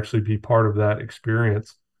 and actually be part of that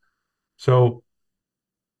experience. So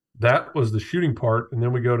that was the shooting part. And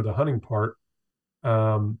then we go to the hunting part,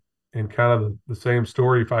 and kind of the same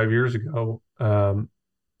story 5 years ago.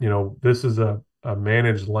 This is a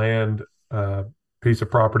managed land piece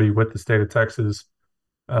of property with the state of Texas.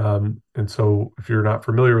 And so if you're not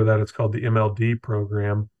familiar with that, it's called the MLD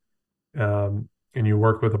program. And you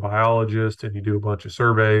work with a biologist and you do a bunch of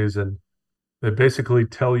surveys, and they basically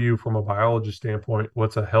tell you from a biologist standpoint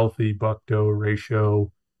what's a healthy buck doe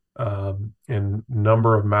ratio, and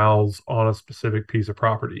number of mouths on a specific piece of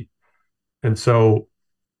property. And so,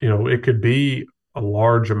 it could be a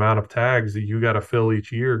large amount of tags that you got to fill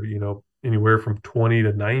each year, anywhere from 20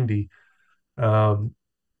 to 90. Um,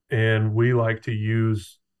 and we like to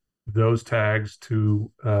use those tags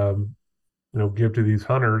to, give to these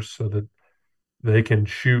hunters so that they can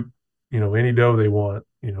shoot, any doe they want,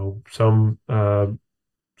 some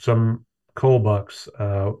coal bucks,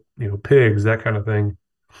 pigs, that kind of thing.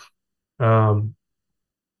 Um,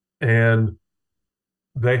 and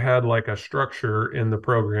they had like a structure in the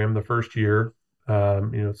program the first year.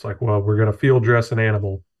 It's like, well, we're going to field dress an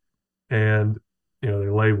animal, and they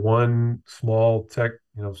lay one small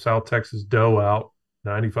South Texas doe out,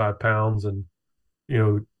 95 pounds, and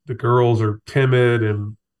the girls are timid,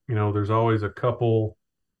 and there's always a couple,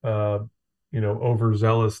 uh,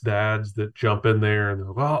 overzealous dads that jump in there and they're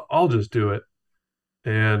like, well, I'll just do it.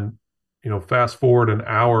 And fast forward an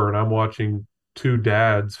hour, and I'm watching two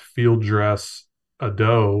dads field dress a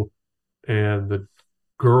doe, and the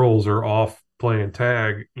girls are off playing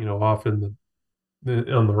tag, off in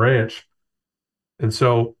on the ranch. And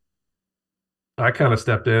so I kind of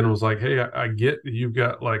stepped in and was like, hey, I get that you've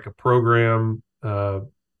got like a program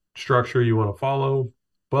structure you want to follow,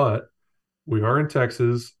 but we are in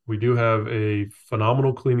Texas. We do have a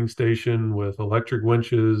phenomenal cleaning station with electric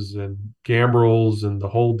winches and gambrels and the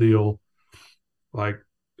whole deal. Like,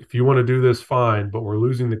 if you want to do this, fine, but we're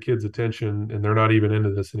losing the kids' attention and they're not even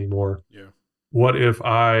into this anymore. Yeah. What if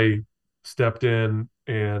I stepped in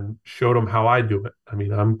and showed them how I do it? I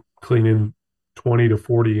mean, I'm cleaning 20 to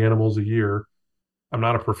 40 animals a year. I'm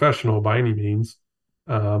not a professional by any means,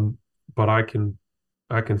 but I can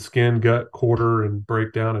skin, gut, quarter, and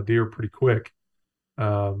break down a deer pretty quick.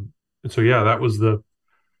 And so, yeah, that was the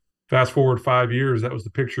fast forward 5 years. That was the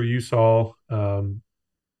picture you saw. I've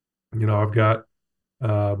got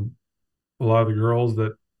a lot of the girls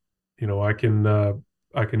that I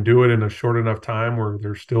can do it in a short enough time where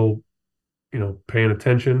they're still, paying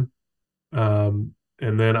attention. And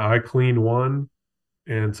then I clean one,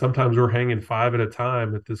 and sometimes we're hanging five at a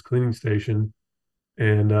time at this cleaning station.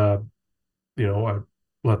 And I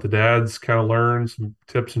let the dads kind of learn some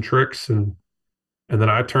tips and tricks, and then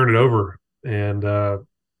I turn it over, and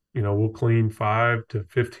we'll clean 5 to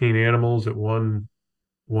 15 animals at one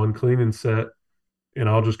cleaning set, and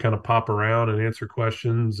I'll just kind of pop around and answer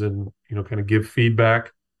questions and kind of give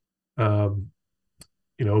feedback. Um,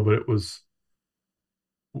 but it was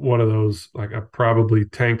one of those, like, I probably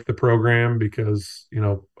tanked the program because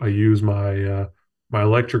I use my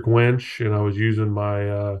electric winch, and I was using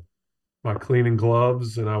my cleaning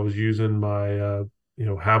gloves, and I was using my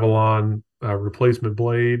Havalon replacement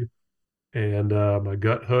blade, and my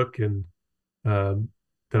gut hook, and um,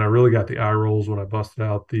 then I really got the eye rolls when I busted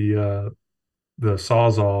out the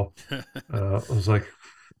Sawzall. I was like,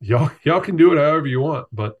 y'all can do it however you want,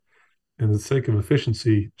 but in the sake of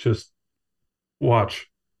efficiency, just watch.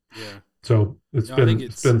 Yeah. So No, I think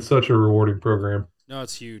it's been such a rewarding program. no,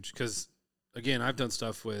 it's huge because again, I've done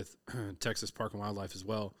stuff with Texas Park and Wildlife as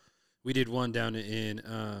well. We did one down in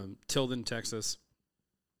Tilden, Texas,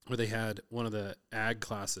 where they had one of the ag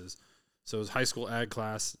classes. So it was high school ag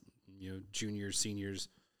class, juniors, seniors,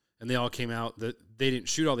 and they all came out. That they didn't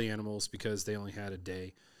shoot all the animals because they only had a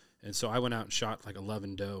day, and so I went out and shot like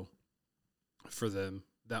 11 doe for them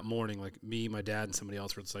that morning. Like me, my dad, and somebody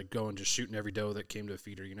else were just like going just shooting every doe that came to a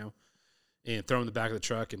feeder, and throw them in the back of the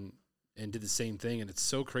truck and did the same thing. And it's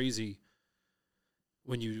so crazy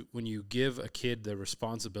when you give a kid the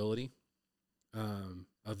responsibility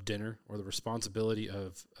of dinner or the responsibility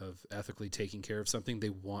of ethically taking care of something, they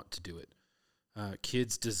want to do it.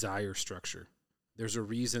 Kids desire structure. There's a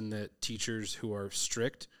reason that teachers who are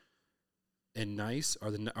strict and nice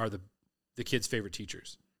are the kids' favorite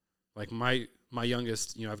teachers. Like my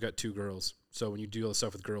youngest, I've got two girls. So when you do all the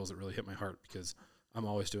stuff with girls, it really hit my heart because I'm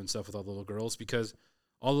always doing stuff with all the little girls because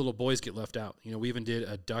all the little boys get left out. We even did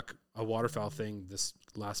a waterfowl thing this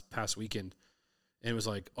past weekend, and it was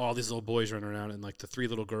like all these little boys running around, and like the three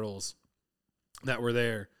little girls that were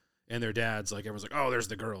there and their dads, like everyone's like, oh, there's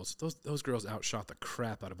the girls. Those girls outshot the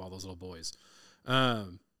crap out of all those little boys.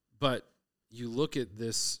 But you look at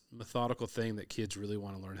this methodical thing that kids really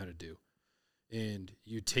want to learn how to do, and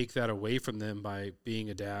you take that away from them by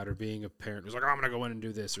being a dad or being a parent who's like, oh, I'm going to go in and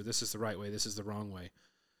do this, or this is the right way, this is the wrong way.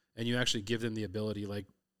 And you actually give them the ability, like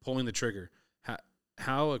pulling the trigger.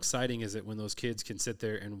 How exciting is it when those kids can sit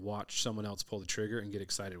there and watch someone else pull the trigger and get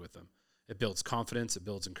excited with them? It builds confidence. It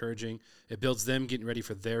builds encouraging. It builds them getting ready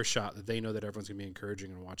for their shot that they know that everyone's going to be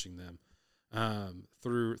encouraging and watching them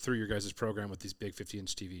through your guys' program with these big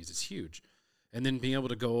 50-inch TVs. It's huge. And then being able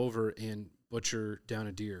to go over and butcher down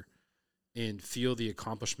a deer and feel the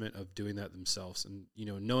accomplishment of doing that themselves. And,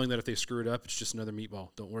 knowing that if they screw it up, it's just another meatball.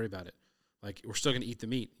 Don't worry about it. Like, we're still going to eat the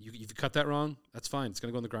meat. If you cut that wrong, that's fine. It's going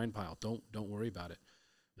to go in the grind pile. Don't worry about it.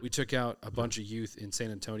 We took out a bunch of youth in San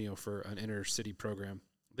Antonio for an inner city program.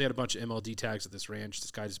 They had a bunch of MLD tags at this ranch. This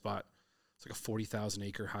guy just bought, it's like a 40,000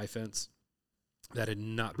 acre high fence that had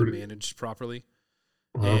not been managed properly.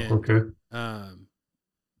 Wow, And okay.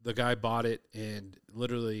 the guy bought it and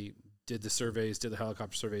literally did the surveys, did the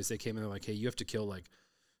helicopter surveys. They came in, they're like, hey, you have to kill like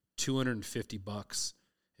 250 bucks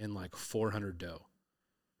and like 400 doe.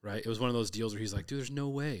 Right? It was one of those deals where he's like, dude, there's no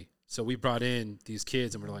way. So we brought in these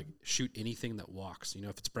kids and we're like, shoot anything that walks.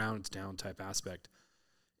 If it's brown, it's down type aspect.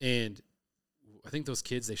 And I think those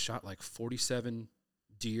kids, they shot like 47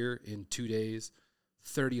 deer in 2 days,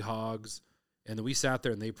 30 hogs. And then we sat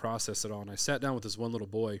there and they processed it all. And I sat down with this one little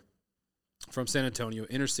boy from San Antonio,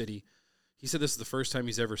 inner city. He said this is the first time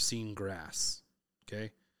he's ever seen grass. Okay.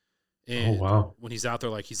 And wow. when he's out there,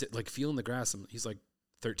 like he's like feeling the grass, and he's like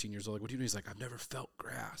 13 years old. Like, what do you do? He's like, I've never felt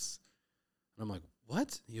grass. And I'm like,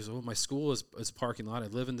 what? He goes, well, my school is a parking lot. I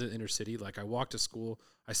live in the inner city. Like, I walk to school.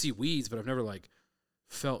 I see weeds, but I've never, like,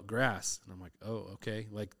 felt grass. And I'm like, oh, okay.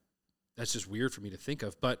 Like, that's just weird for me to think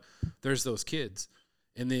of. But there's those kids.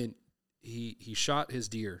 And then he shot his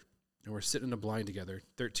deer, and we're sitting in a blind together,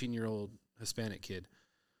 13-year-old Hispanic kid.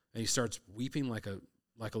 And he starts weeping like a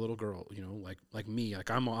little girl, like me.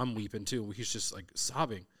 Like, I'm weeping, too. He's just, like,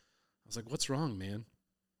 sobbing. I was like, what's wrong, man?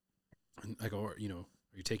 And I go, are you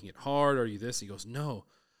taking it hard? Are you this? He goes, no,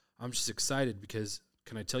 I'm just excited because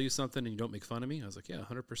can I tell you something and you don't make fun of me? I was like, yeah,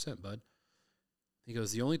 100%, bud. He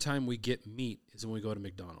goes, the only time we get meat is when we go to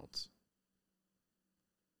McDonald's.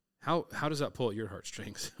 How does that pull at your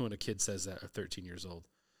heartstrings when a kid says that at 13 years old?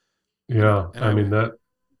 Yeah. And I mean, that,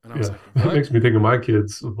 and I was yeah, like, that what? makes me think of my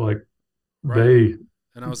kids. Like, Right.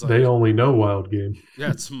 And I was They like, only know wild game.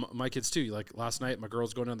 yeah, it's my kids too. Like last night, my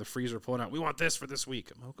girl's going down the freezer pulling out, we want this for this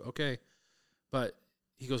week. I'm okay. But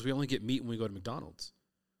he goes, we only get meat when we go to McDonald's.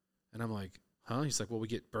 And I'm like, huh? He's like, well, we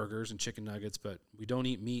get burgers and chicken nuggets, but we don't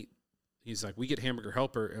eat meat. He's like, we get hamburger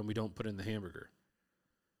helper and we don't put in the hamburger.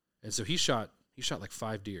 And so he shot like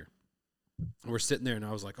 5 deer. And we're sitting there and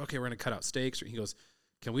I was like, okay, we're going to cut out steaks. Or he goes,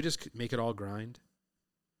 can we just make it all grind?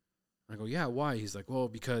 I go, yeah, why? He's like, well,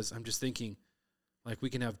 because I'm just thinking, like, we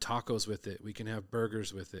can have tacos with it. We can have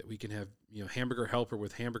burgers with it. We can have, hamburger helper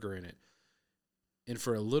with hamburger in it. And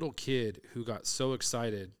for a little kid who got so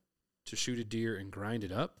excited to shoot a deer and grind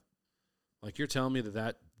it up, like, you're telling me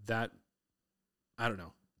that I don't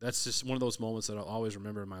know. That's just one of those moments that I'll always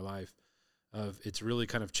remember in my life of it's really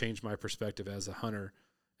kind of changed my perspective as a hunter,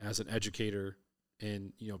 as an educator,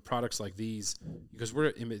 and, products like these, because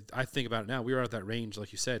I think about it now, we were at that range,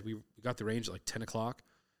 like you said, we got the range at like 10 o'clock.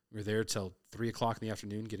 We were there till 3 o'clock in the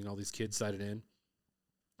afternoon, getting all these kids sighted in,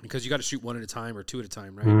 because you got to shoot one at a time or two at a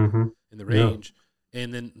time, right? Mm-hmm. In the range. Yeah.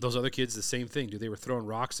 And then those other kids, the same thing, dude. They were throwing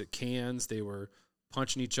rocks at cans. They were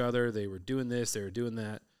punching each other. They were doing this. They were doing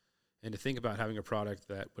that. And to think about having a product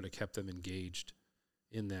that would have kept them engaged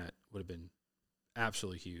in that would have been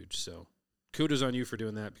absolutely huge. So kudos on you for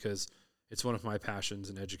doing that, because it's one of my passions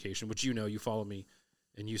in education, which you follow me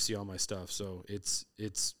and you see all my stuff. So it's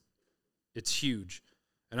huge.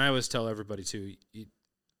 And I always tell everybody too,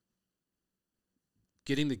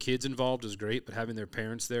 getting the kids involved is great, but having their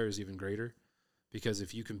parents there is even greater, because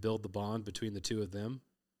if you can build the bond between the two of them,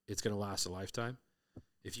 it's going to last a lifetime.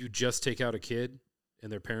 If you just take out a kid and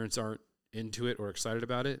their parents aren't into it or excited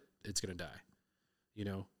about it, it's going to die,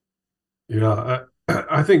 Yeah,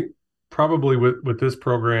 I think probably with this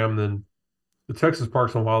program, then the Texas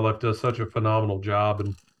Parks and Wildlife does such a phenomenal job.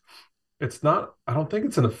 And I don't think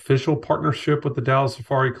it's an official partnership with the Dallas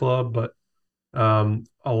Safari Club, but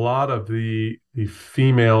a lot of the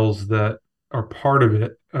females that are part of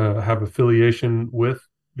it have affiliation with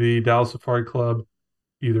the Dallas Safari Club,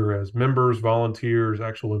 either as members, volunteers,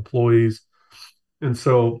 actual employees. And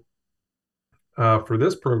so for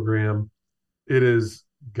this program, it is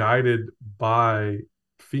guided by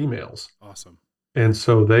females. Awesome. And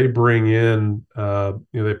so they bring in,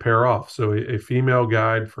 they pair off. So a female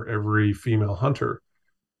guide for every female hunter.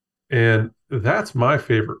 And that's my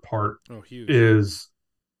favorite part. Oh, huge. Is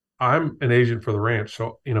I'm an agent for the ranch.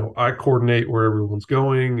 So, I coordinate where everyone's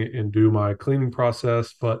going and do my cleaning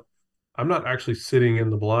process, but I'm not actually sitting in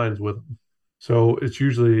the blinds with them. So it's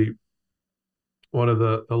usually one of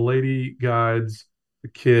the lady guides, the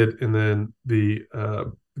kid, and then the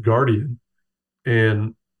guardian.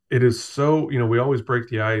 And it is so, we always break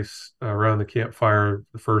the ice around the campfire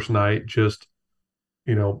the first night. Just,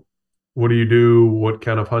 you know, what do you do? What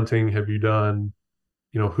kind of hunting have you done?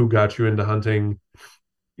 Who got you into hunting?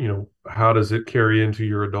 How does it carry into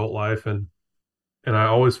your adult life? And I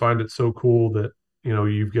always find it so cool that,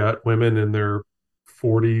 you've got women in their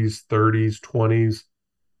 40s, 30s, 20s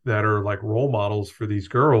that are like role models for these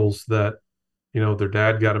girls that, their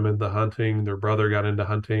dad got them into hunting, their brother got into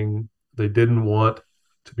hunting. They didn't want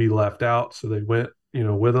to be left out, so they went,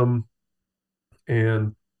 with them.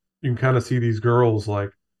 And you can kind of see these girls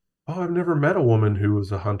like, oh, I've never met a woman who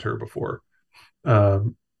was a hunter before.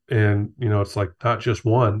 Um, and it's like not just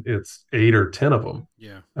one, it's 8 or 10 of them.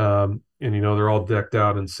 Yeah. And they're all decked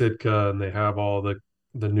out in Sitka and they have all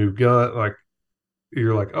the new gun. Like,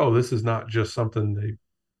 you're like, oh, this is not just something they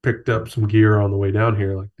picked up some gear on the way down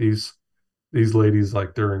here. Like these ladies,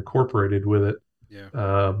 like, they're incorporated with it.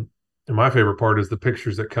 Yeah. And my favorite part is the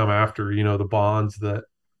pictures that come after, the bonds that,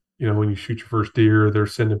 when you shoot your first deer, they're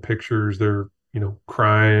sending pictures, they're,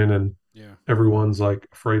 crying, and Yeah. everyone's like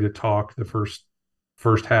afraid to talk the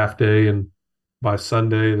first half day. And by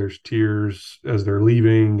Sunday, there's tears as they're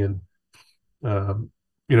leaving. And,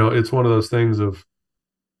 it's one of those things of,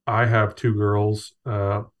 I have 2 girls,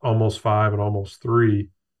 almost 5 and almost 3.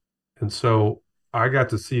 And so I got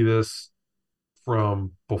to see this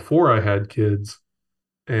from before I had kids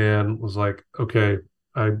and was like, okay,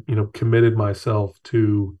 I, committed myself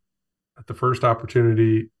to, at the first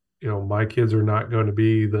opportunity, my kids are not going to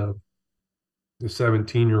be the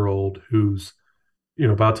 17-year-old who's,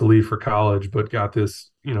 about to leave for college, but got this,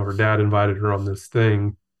 her dad invited her on this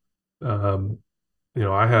thing. Um,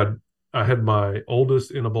 I had my oldest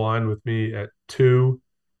in a blind with me at 2.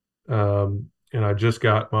 And I just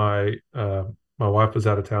got my wife was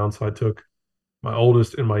out of town, so I took my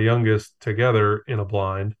oldest and my youngest together in a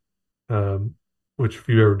blind, which, if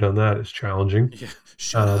you've ever done that, is challenging. Yeah.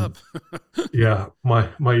 Shut up. Yeah,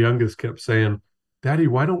 my youngest kept saying, "Daddy,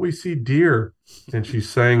 why don't we see deer?" And she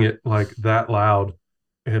sang it like that loud.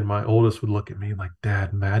 and my oldest would look at me like,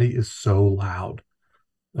 Dad, Maddie is so loud.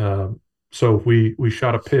 Um, so we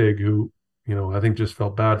shot a pig who, I think just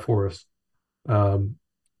felt bad for us. Um,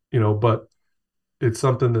 but it's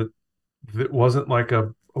something that wasn't like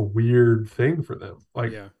a weird thing for them.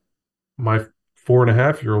 Like Yeah. my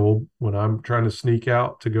 4.5-year-old, when I'm trying to sneak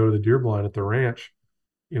out to go to the deer blind at the ranch,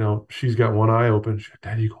 she's got one eye open. She's like,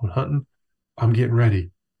 Dad, you going hunting? I'm getting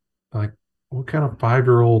ready. Like, what kind of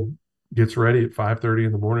 5-year-old gets ready at 5:30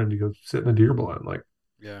 in the morning to go sit in a deer blind? Like,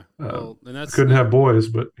 Yeah. uh, Well, and I that's couldn't have boys,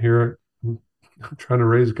 but here I'm trying to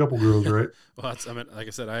raise a couple girls, right? well, that's, I mean, like I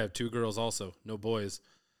said, I have two girls also, no boys.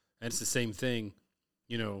 And it's the same thing.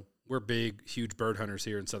 We're big, huge bird hunters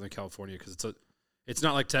here in Southern California because it's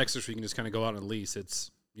not like Texas where you can just kind of go out on a lease.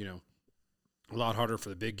 It's, a lot harder for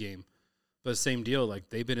the big game. But same deal, like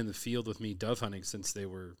they've been in the field with me dove hunting since they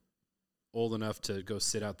were old enough to go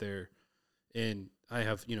sit out there. And I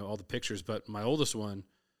have, all the pictures, but my oldest one,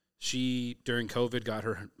 she during COVID got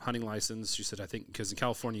her hunting license. She said, I think because in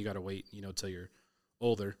California you got to wait, till you're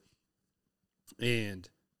older. And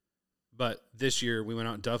but this year we went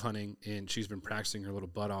out dove hunting and she's been practicing her little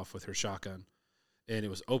butt off with her shotgun. And it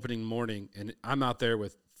was opening morning and I'm out there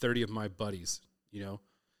with 30 of my buddies,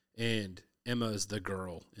 and Emma is the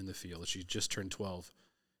girl in the field. She just turned 12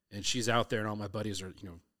 and she's out there and all my buddies are,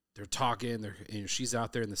 they're talking, she's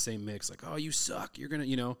out there in the same mix, like, oh, you suck. You're going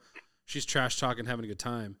to, she's trash talking, having a good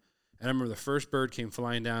time. And I remember the first bird came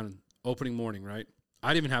flying down opening morning, right? I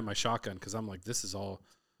didn't even have my shotgun because I'm like, this is all.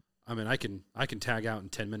 I mean, I can tag out in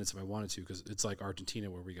 10 minutes if I wanted to because it's like Argentina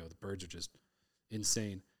where we go. The birds are just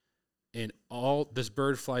insane. And all this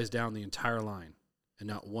bird flies down the entire line, and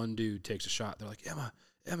not one dude takes a shot. They're like, Emma,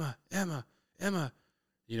 Emma, Emma, Emma.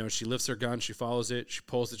 She lifts her gun, she follows it, she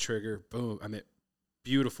pulls the trigger, boom. I mean,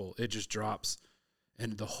 beautiful. It just drops,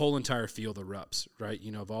 and the whole entire field erupts, right?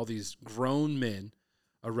 Of all these grown men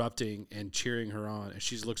erupting and cheering her on, and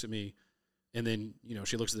she looks at me, and then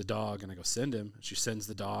she looks at the dog, and I go, send him. And she sends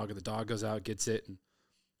the dog, and the dog goes out, gets it, and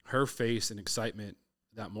her face and excitement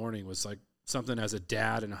that morning was like something as a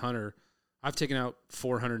dad and a hunter. I've taken out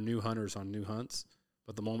 400 new hunters on new hunts,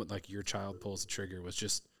 but the moment like your child pulls the trigger was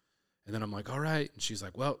just, and then I'm like, all right, and she's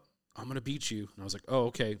like, well, I'm gonna beat you, and I was like, oh,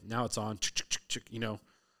 okay, now it's on.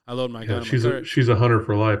 I load my Yeah, gun. I'm like, all right. she's a hunter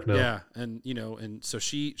for life now. Yeah, and and so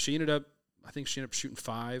she ended up, I think she ended up shooting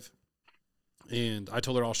 5, and I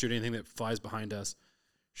told her I'll shoot anything that flies behind us.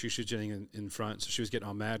 She shoots anything in front, so she was getting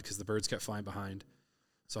all mad because the birds kept flying behind.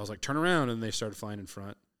 So I was like, turn around, and they started flying in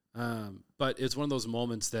front. But it's one of those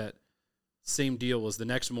moments that same deal was the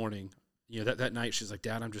next morning. That night she's like,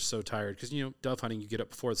 Dad, I'm just so tired because dove hunting you get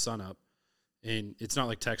up before the sun up, and it's not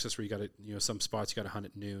like Texas where you got to some spots you got to hunt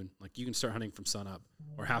at noon. Like you can start hunting from sun up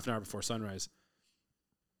or half an hour before sunrise.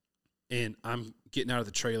 And I'm getting out of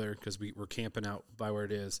the trailer because we're camping out by where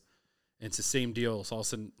it is. And it's the same deal. So all of a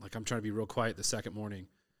sudden, like I'm trying to be real quiet the second morning.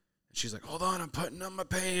 And she's like, hold on, I'm putting on my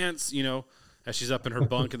pants, as she's up in her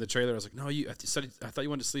bunk in the trailer. I was like, no, I thought you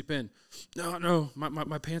wanted to sleep in. No,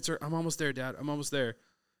 my pants are, I'm almost there, Dad. I'm almost there.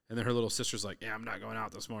 And then her little sister's like, yeah, I'm not going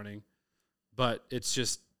out this morning. But it's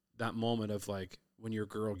just that moment of like when your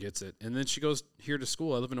girl gets it. And then she goes here to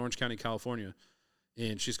school. I live in Orange County, California.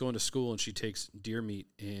 And she's going to school and she takes deer meat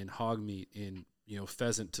and hog meat and,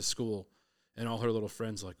 pheasant to school. And all her little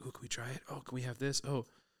friends are like, oh, can we try it? Oh, can we have this? Oh,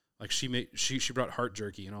 like she brought heart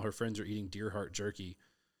jerky and all her friends are eating deer heart jerky.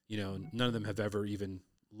 None of them have ever even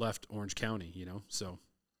left Orange County, so.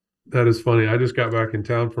 That is funny. I just got back in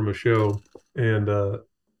town from a show, and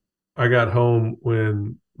I got home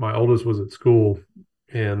when my oldest was at school,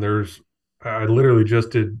 and I literally just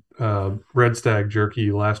did red stag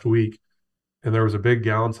jerky last week, and there was a big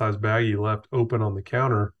gallon-sized baggie left open on the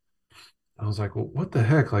counter. I was like, well, what the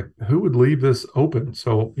heck? Like, who would leave this open?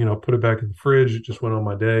 So, put it back in the fridge. It just went on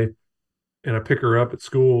my day. And I pick her up at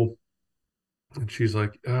school, and she's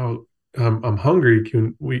like, oh, I'm hungry.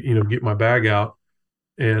 Can we, get my bag out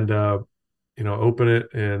and, open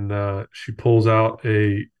it? And she pulls out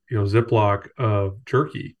a, Ziploc of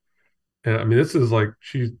jerky. And I mean, this is like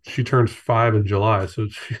she turns 5 in July, so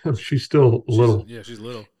she's still little. She's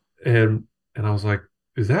little. And I was like,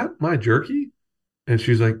 is that my jerky? And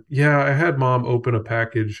she's like, yeah, I had mom open a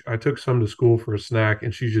package. I took some to school for a snack,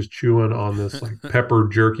 and she's just chewing on this like pepper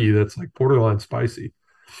jerky that's like borderline spicy.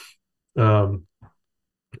 Um,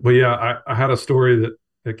 but yeah, I had a story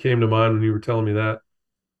that came to mind when you were telling me that,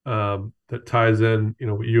 that ties in,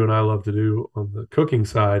 what you and I love to do on the cooking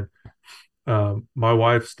side. My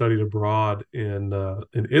wife studied abroad in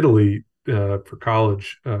Italy for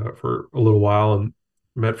college for a little while and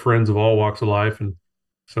met friends of all walks of life. And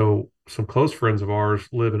so some close friends of ours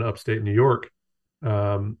live in upstate New York.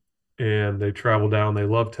 Um, and they travel down. They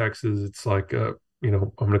love Texas. It's like, I'm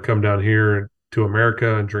going to come down here to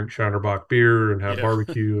America and drink Shinerbach beer and have Yeah.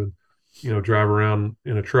 barbecue and, drive around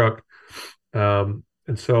in a truck. And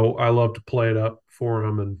so I love to play it up for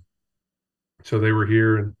them. And so they were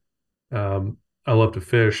here, and I love to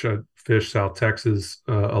fish. I fish South Texas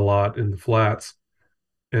a lot in the flats.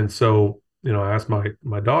 And so, I asked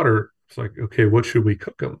my daughter, it's like, okay, what should we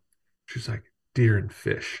cook them? She's like, deer and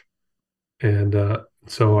fish. And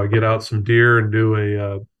so I get out some deer and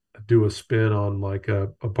do a spin on like a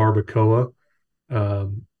barbacoa.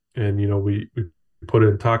 And we put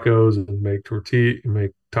in tacos and make tortilla and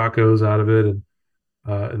make tacos out of it,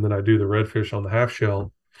 and then I do the redfish on the half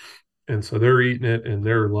shell. And so they're eating it and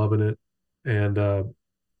they're loving it.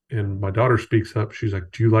 And my daughter speaks up. She's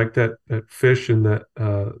like, "Do you like that fish and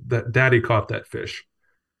that daddy caught that fish?"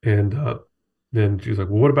 And then she's like,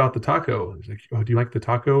 "Well, what about the taco?" He's like, "Oh, do you like the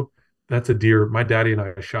taco? That's a deer. My daddy and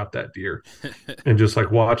I shot that deer." And just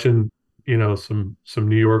like watching, some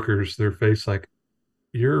New Yorkers, their face like,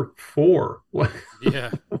 "You're four. What?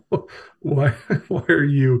 Yeah. why why are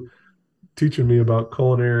you teaching me about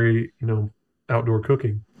culinary, outdoor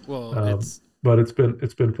cooking?" Well, Um, but it's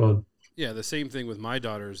been fun. yeah, the same thing with my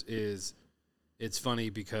daughters is it's funny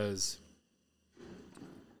because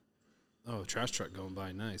trash truck going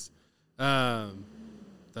by, nice. Um,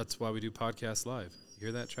 that's why we do podcasts live. You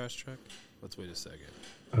hear that trash truck? Let's wait a second.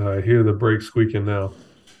 I hear the brake squeaking now.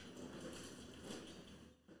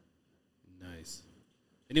 Nice.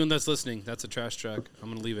 Anyone that's listening, that's a trash truck. I'm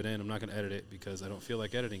going to leave it in. I'm not going to edit it because I don't feel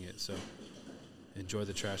like editing it. So enjoy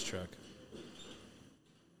the trash truck.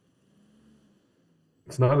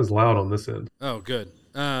 It's not as loud on this end. Oh, good.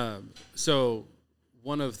 So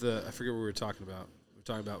one of the, I forget what we were talking about. We were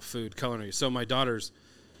talking about food, culinary. So my daughters,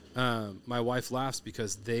 my wife laughs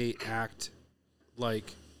because they act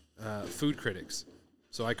like food critics.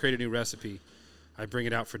 So I create a new recipe. I bring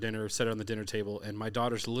it out for dinner, set it on the dinner table, and my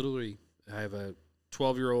daughters literally, I have a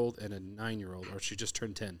 12-year-old and a 9-year-old, or she just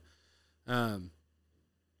turned 10. And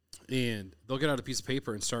they'll get out a piece of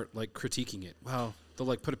paper and start like critiquing it. Well, they'll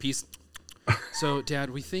like put a piece. So, Dad,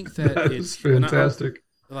 we think that That it's is fantastic.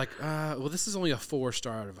 like, well, this is only a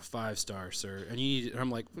 4-star out of a 5-star, sir. And and I'm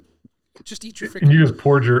like, just eat your freaking. And you Yeah.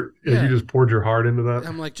 just poured your heart into that.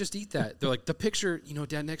 I'm like, just eat that. They're like, the picture,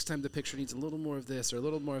 Dad, next time the picture needs a little more of this or a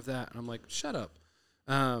little more of that. And I'm like, shut up.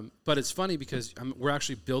 But it's funny because we're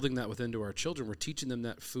actually building that within to our children. We're teaching them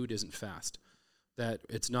that food isn't fast, that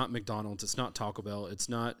it's not McDonald's, it's not Taco Bell, it's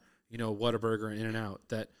not, Whataburger and In-N-Out,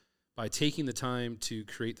 that by taking the time to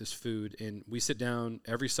create this food, and we sit down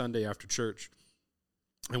every Sunday after church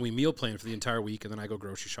and we meal plan for the entire week, and then I go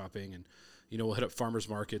grocery shopping, and we'll hit up farmers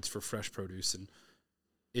markets for fresh produce, and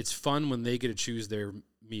it's fun when they get to choose their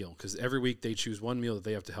meal because every week they choose one meal that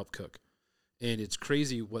they have to help cook, and it's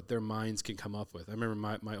crazy what their minds can come up with. I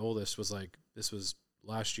remember my oldest was like, this was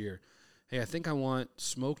last year, hey, I think I want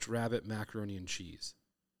smoked rabbit macaroni and cheese.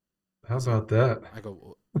 How about that? I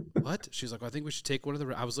go, what? She's like, well, I think we should take one of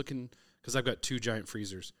the. I was looking because I've got 2 giant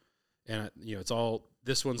freezers, and it's all,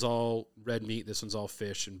 this one's all red meat, this one's all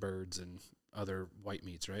fish and birds and other white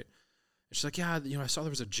meats, right? And she's like, yeah, I saw there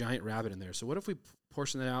was a giant rabbit in there. So what if we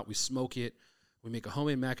portion that out, we smoke it, we make a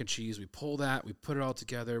homemade mac and cheese, we pull that, we put it all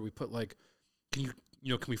together, we put like, can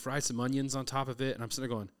we fry some onions on top of it? And I'm sitting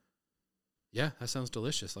there going, yeah, that sounds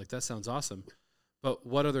delicious. Like, that sounds awesome. But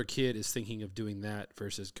what other kid is thinking of doing that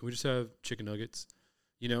versus, can we just have chicken nuggets?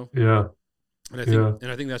 Yeah. And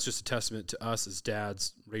I think that's just a testament to us as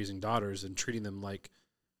dads raising daughters and treating them like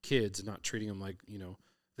kids and not treating them like,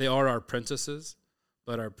 they are our princesses,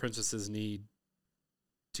 but our princesses need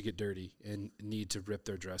to get dirty and need to rip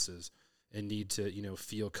their dresses and need to,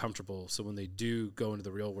 feel comfortable. So when they do go into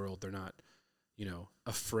the real world, they're not,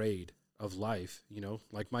 afraid of life,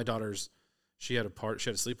 like my daughter's, she had a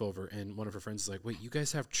sleepover, and one of her friends is like, wait, you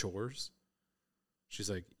guys have chores? She's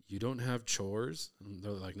like, you don't have chores? And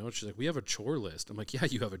they're like, no. She's like, we have a chore list. I'm like, yeah,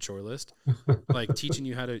 you have a chore list. Like, teaching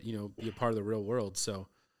you how to, be a part of the real world. So,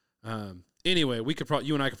 anyway,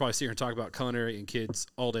 you and I could probably sit here and talk about culinary and kids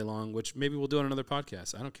all day long, which maybe we'll do on another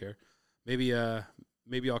podcast. I don't care. Maybe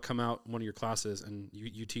I'll come out in one of your classes and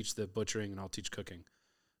you teach the butchering and I'll teach cooking.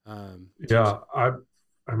 Yeah,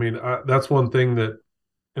 that's one thing that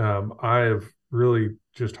I have really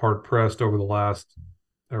just hard pressed over the last,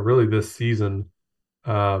 really this season.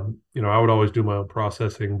 I would always do my own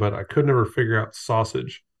processing, but I could never figure out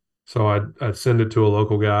sausage. So I'd send it to a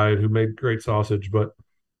local guy who made great sausage. But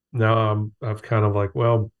now I've kind of like,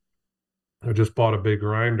 well, I just bought a big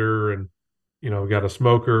grinder and, got a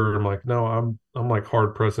smoker. I'm like, no, I'm like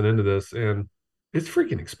hard pressing into this, and it's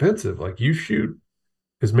freaking expensive. Like, you shoot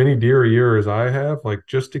as many deer a year as I have, like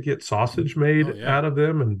just to get sausage Oh made yeah. out of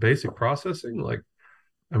them and basic processing, like,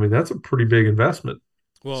 I mean, that's a pretty big investment.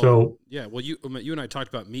 Well, So, yeah. Well, you and I talked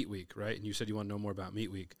about Meat Week, right? And you said you want to know more about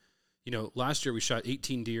Meat Week. You know, last year we shot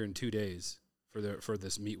 18 deer in 2 days for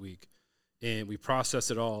this Meat Week, and we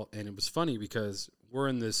processed it all. And it was funny because we're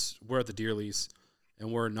at the deer lease,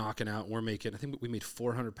 and we're knocking out. And we're making. I think we made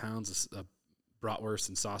 400 pounds of bratwurst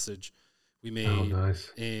and sausage. We oh, made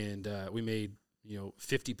nice. and we made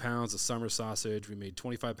 50 pounds of summer sausage. We made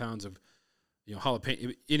 25 pounds of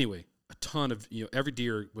jalapeno. Anyway, a ton of every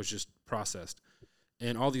deer was just processed.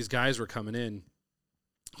 And all these guys were coming in,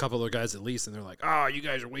 a couple other guys at least, and they're like, "Oh, you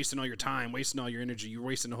guys are wasting all your time, wasting all your energy. You're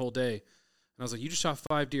wasting the whole day." And I was like, "You just shot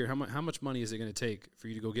 5 deer. How much money is it going to take for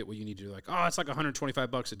you to go get what you need to do?" Like, "Oh, it's like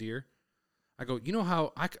 $125 a deer." I go, "You know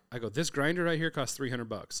how I go? This grinder right here costs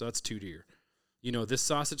 $300, so that's 2 deer. This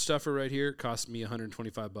sausage stuffer right here cost me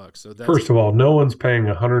 $125, so that's." First of all, no one's paying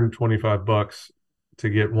 $125 to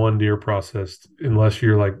get one deer processed unless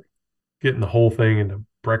you're like getting the whole thing into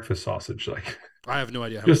breakfast sausage. Like, I have no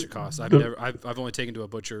idea how much just it costs. the I've only taken to a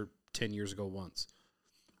butcher 10 years ago once.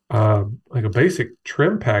 like a basic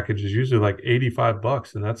trim package is usually like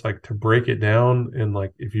 $85, and that's like to break it down. And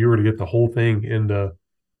like if you were to get the whole thing into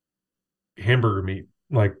hamburger meat,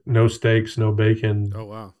 like no steaks, no bacon, Oh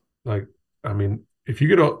wow, like I mean, if you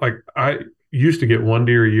get like I used to get one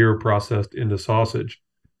deer a year processed into sausage,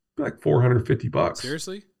 like $450.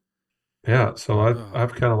 seriously? Yeah, so Oh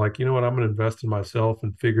I've kind of like, you know what, I'm going to invest in myself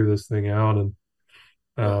and figure this thing out. And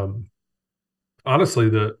well, um, honestly,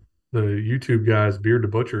 the YouTube guys, Beard to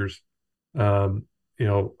Butchers, um,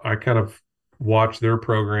 I kind of watched their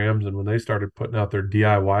programs, and when they started putting out their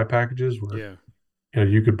DIY packages, where yeah.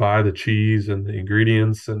 you could buy the cheese and the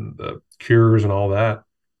ingredients and the cures and all that,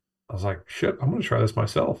 I was like, shit, I'm going to try this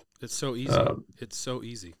myself. It's so easy. Uh, It's so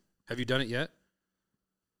easy. Have you done it yet?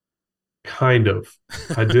 Kind of.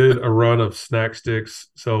 I did a run of snack sticks.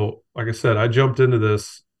 So, like I said, I jumped into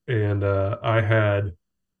this, and I had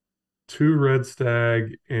two red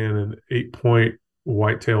stag and an 8 point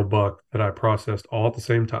whitetail buck that I processed all at the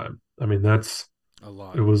same time. I mean, A it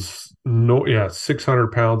lot. was no, yeah,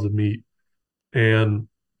 600 pounds of meat. And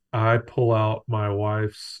I pull out my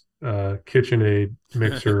wife's KitchenAid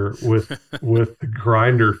mixer with the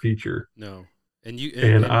grinder feature. No. And you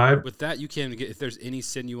And and I with that you can't get if there's any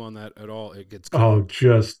sinew on that at all, it gets Oh, cooked.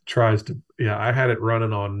 just tries to, yeah, I had it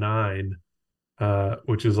running on 9,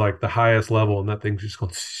 which is like the highest level, and that thing's just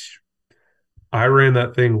going. I ran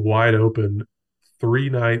that thing wide open 3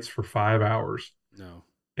 nights for 5 hours, No.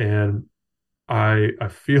 and I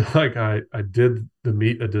feel like I did the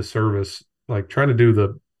meat a disservice, like trying to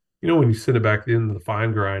do when you send it back in the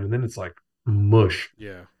fine grind, and then it's like mush.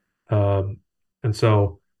 Yeah. Um, and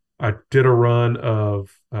so I did a run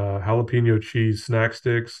of jalapeno cheese snack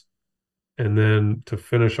sticks. And then to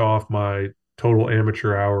finish off my total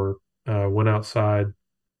amateur hour, went outside.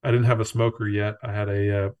 I didn't have a smoker yet. I had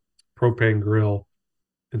a propane grill.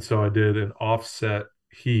 And so I did an offset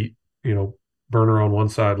heat, burner on one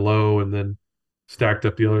side low and then stacked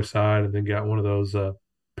up the other side, and then got one of those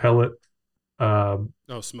pellet um,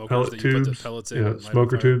 Oh, smokers pellet that you put the tubes, pellets in yeah, and light on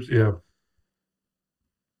smoker fire. tubes. Yeah. Yeah.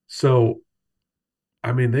 So,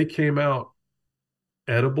 I mean, they came out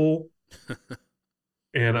edible,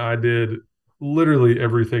 and I did literally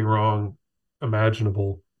everything wrong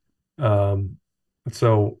imaginable. Um,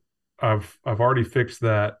 so I've already fixed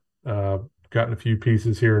that. Gotten a few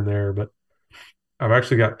pieces here and there, but I've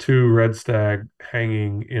actually got two red stag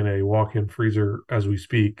hanging in a walk-in freezer as we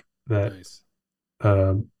speak. That Nice.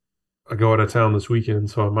 um, I go out of town this weekend,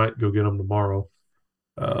 so I might go get them tomorrow.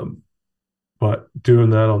 Um, but doing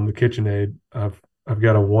that on the KitchenAid, I've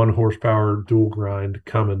got a 1 horsepower dual grind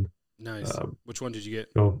coming. Nice. Um, Which one did you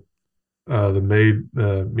get? so the made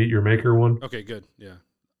Meet Your Maker one. Okay, good. Yeah.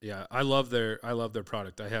 Yeah. I love their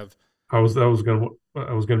product. I have That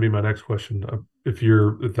was gonna be my next question.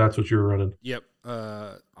 If that's what you're running. yep.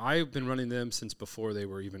 I've been running them since before they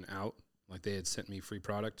were even out. Like they had sent me free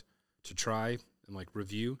product to try and like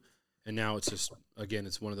review. And now it's just again,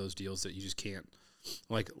 it's one of those deals that you just can't.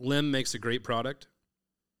 Like Lim makes a great product,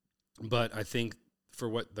 but I think for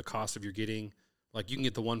what the cost of you're getting, like you can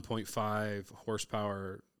get the 1.5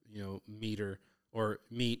 horsepower, meter or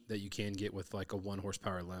meat that you can get with like a 1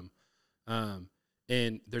 horsepower Lim. Um,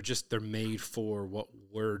 and they're made for what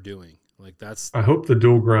we're doing. Like that's, I hope the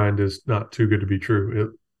dual grind is not too good to be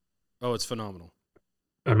true. oh, it's phenomenal.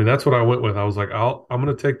 I mean, that's what I went with. I was like, I'm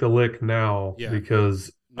gonna take the lick now Yeah.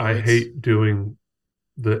 because No, I hate doing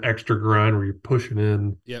the extra grind where you're pushing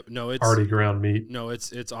in yep. No, already ground meat.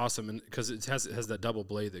 it's awesome. And cause it has that double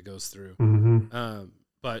blade that goes through. Hmm. Um,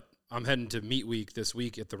 but I'm heading to meat week this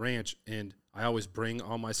week at the ranch, and I always bring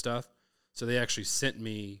all my stuff. So they actually sent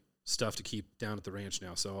me stuff to keep down at the ranch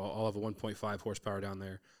now. So I'll have a 1.5 horsepower down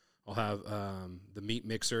there. I'll have the meat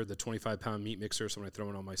mixer, the 25-pound meat mixer, so when I throw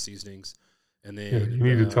in all my seasonings. And then you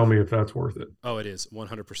need to tell me if that's worth it. Oh, it is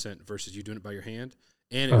 100% versus you doing it by your hand,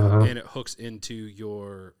 and it hooks into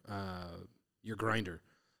your grinder.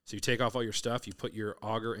 So you take off all your stuff, you put your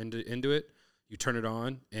auger into it, you turn it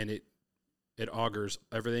on, and it augers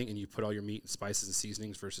everything, and you put all your meat and spices and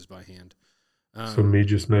seasonings versus by hand. So me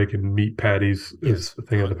just making meat patties is a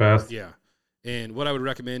thing of the past. Yeah, and what I would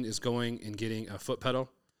recommend is going and getting a foot pedal.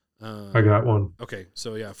 I got one. Okay,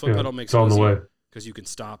 so foot pedal makes it on the way because you can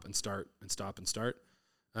stop and start and stop and start.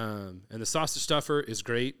 And the sausage stuffer is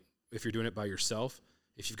great if you're doing it by yourself.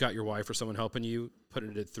 If you've got your wife or someone helping you,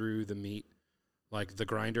 putting it through the meat, like the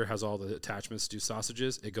grinder has all the attachments to do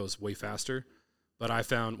sausages, it goes way faster. But I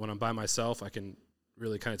found when I'm by myself, I can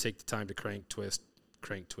really kind of take the time to crank, twist.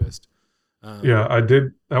 I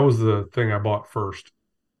did. That was the thing I bought first.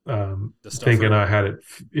 Thinking I had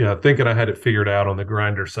it figured out on the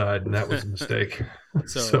grinder side, and that was a mistake.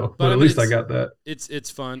 But at least I got that.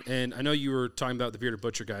 It's fun, and I know you were talking about the Bearded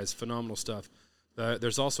Butcher guys, phenomenal stuff.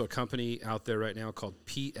 There's also a company out there right now called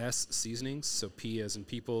PS Seasonings. So P as in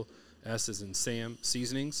people, S as in Sam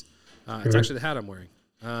Seasonings. It's actually the hat I'm wearing.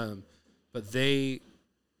 But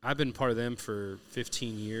I've been part of them for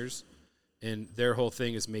 15 years, and their whole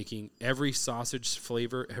thing is making every sausage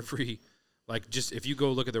flavor, just if you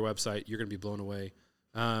go look at their website, you're going to be blown away.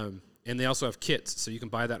 And they also have kits, so you can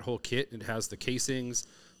buy that whole kit. It has the casings,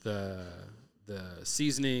 the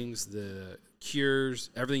seasonings, the cures,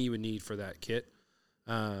 everything you would need for that kit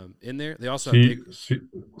in there. They also have so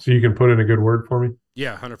you can put in a good word for me?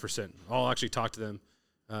 Yeah, 100%. I'll actually talk to them.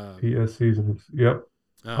 PS Seasonings. Yep.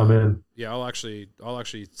 I'm in. Yeah, I'll actually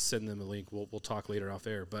send them a link. We'll talk later off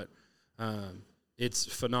air, but it's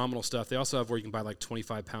phenomenal stuff. They also have where you can buy like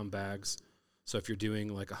 25-pound bags. So if you're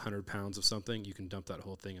doing like 100 pounds of something, you can dump that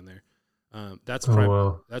whole thing in there. That's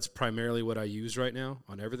primarily what I use right now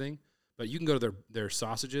on everything. But you can go to their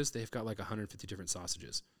sausages. They've got like 150 different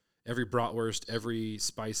sausages. Every bratwurst, every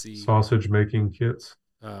spicy sausage making kits.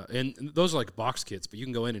 And those are like box kits, but you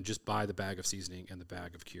can go in and just buy the bag of seasoning and the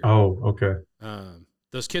bag of cure. Oh, okay.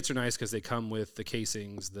 Those kits are nice because they come with the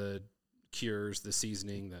casings, the cures, the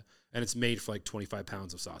seasoning, and it's made for like 25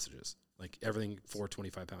 pounds of sausages. Like everything for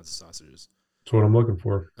 25 pounds of sausages. That's what I'm looking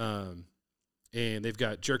for. And they've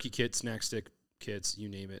got jerky kits, snack stick kits, you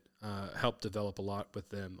name it. Helped develop a lot with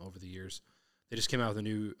them over the years. They just came out with a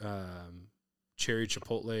new cherry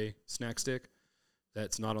chipotle snack stick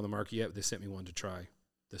that's not on the market yet. But they sent me one to try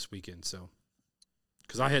this weekend. So,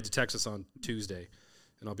 because I head to Texas on Tuesday,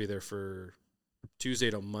 and I'll be there for Tuesday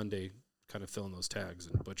till Monday, kind of filling those tags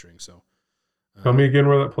and butchering. So, tell me again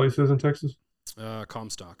where that place is in Texas.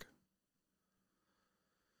 Comstock.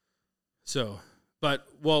 So,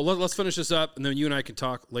 let's finish this up, and then you and I can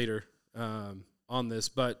talk later on this.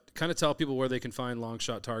 But kind of tell people where they can find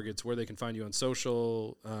Longshot targets, where they can find you on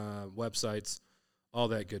social websites, all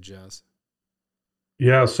that good jazz.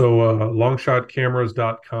 Yeah, so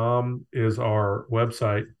longshotcameras.com is our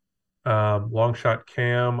website. Longshot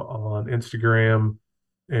Cam on Instagram,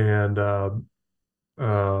 and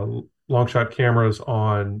Longshot Cameras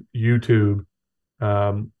on YouTube.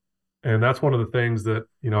 And that's one of the things that,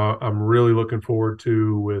 I'm really looking forward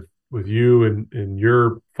to with you and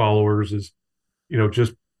your followers is,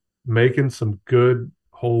 just making some good,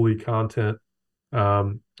 holy content.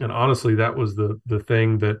 And honestly, that was the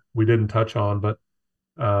thing that we didn't touch on, but,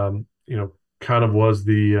 kind of was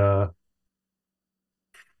the,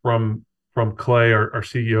 from Clay, our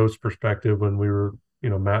CEO's perspective, when we were,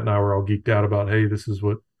 Matt and I were all geeked out about, hey, this is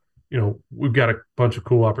what, we've got a bunch of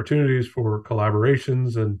cool opportunities for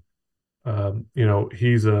collaborations. And,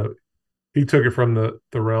 he took it from the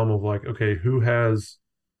realm of like, okay, whose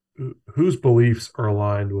beliefs are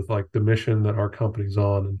aligned with like the mission that our company's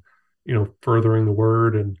on, and, furthering the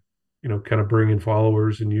word and, kind of bringing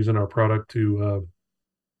followers and using our product to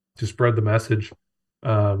spread the message.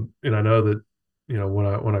 And I know that,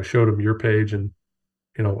 when I showed him your page, and,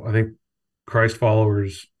 I think Christ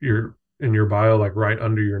followers, you're in your bio, like right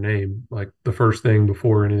under your name, like the first thing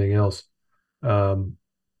before anything else. So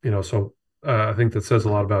I think that says a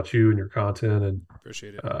lot about you and your content, and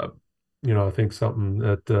appreciate it. I think something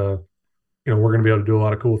that, we're going to be able to do a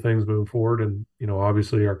lot of cool things moving forward. And,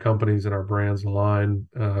 obviously our companies and our brands align,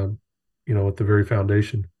 at the very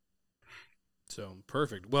foundation. So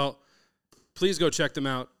perfect. Well, please go check them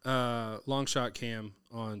out. Longshot Cam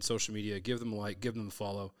on social media. Give them a like, give them a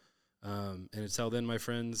follow. And until then, my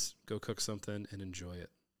friends, go cook something and enjoy it.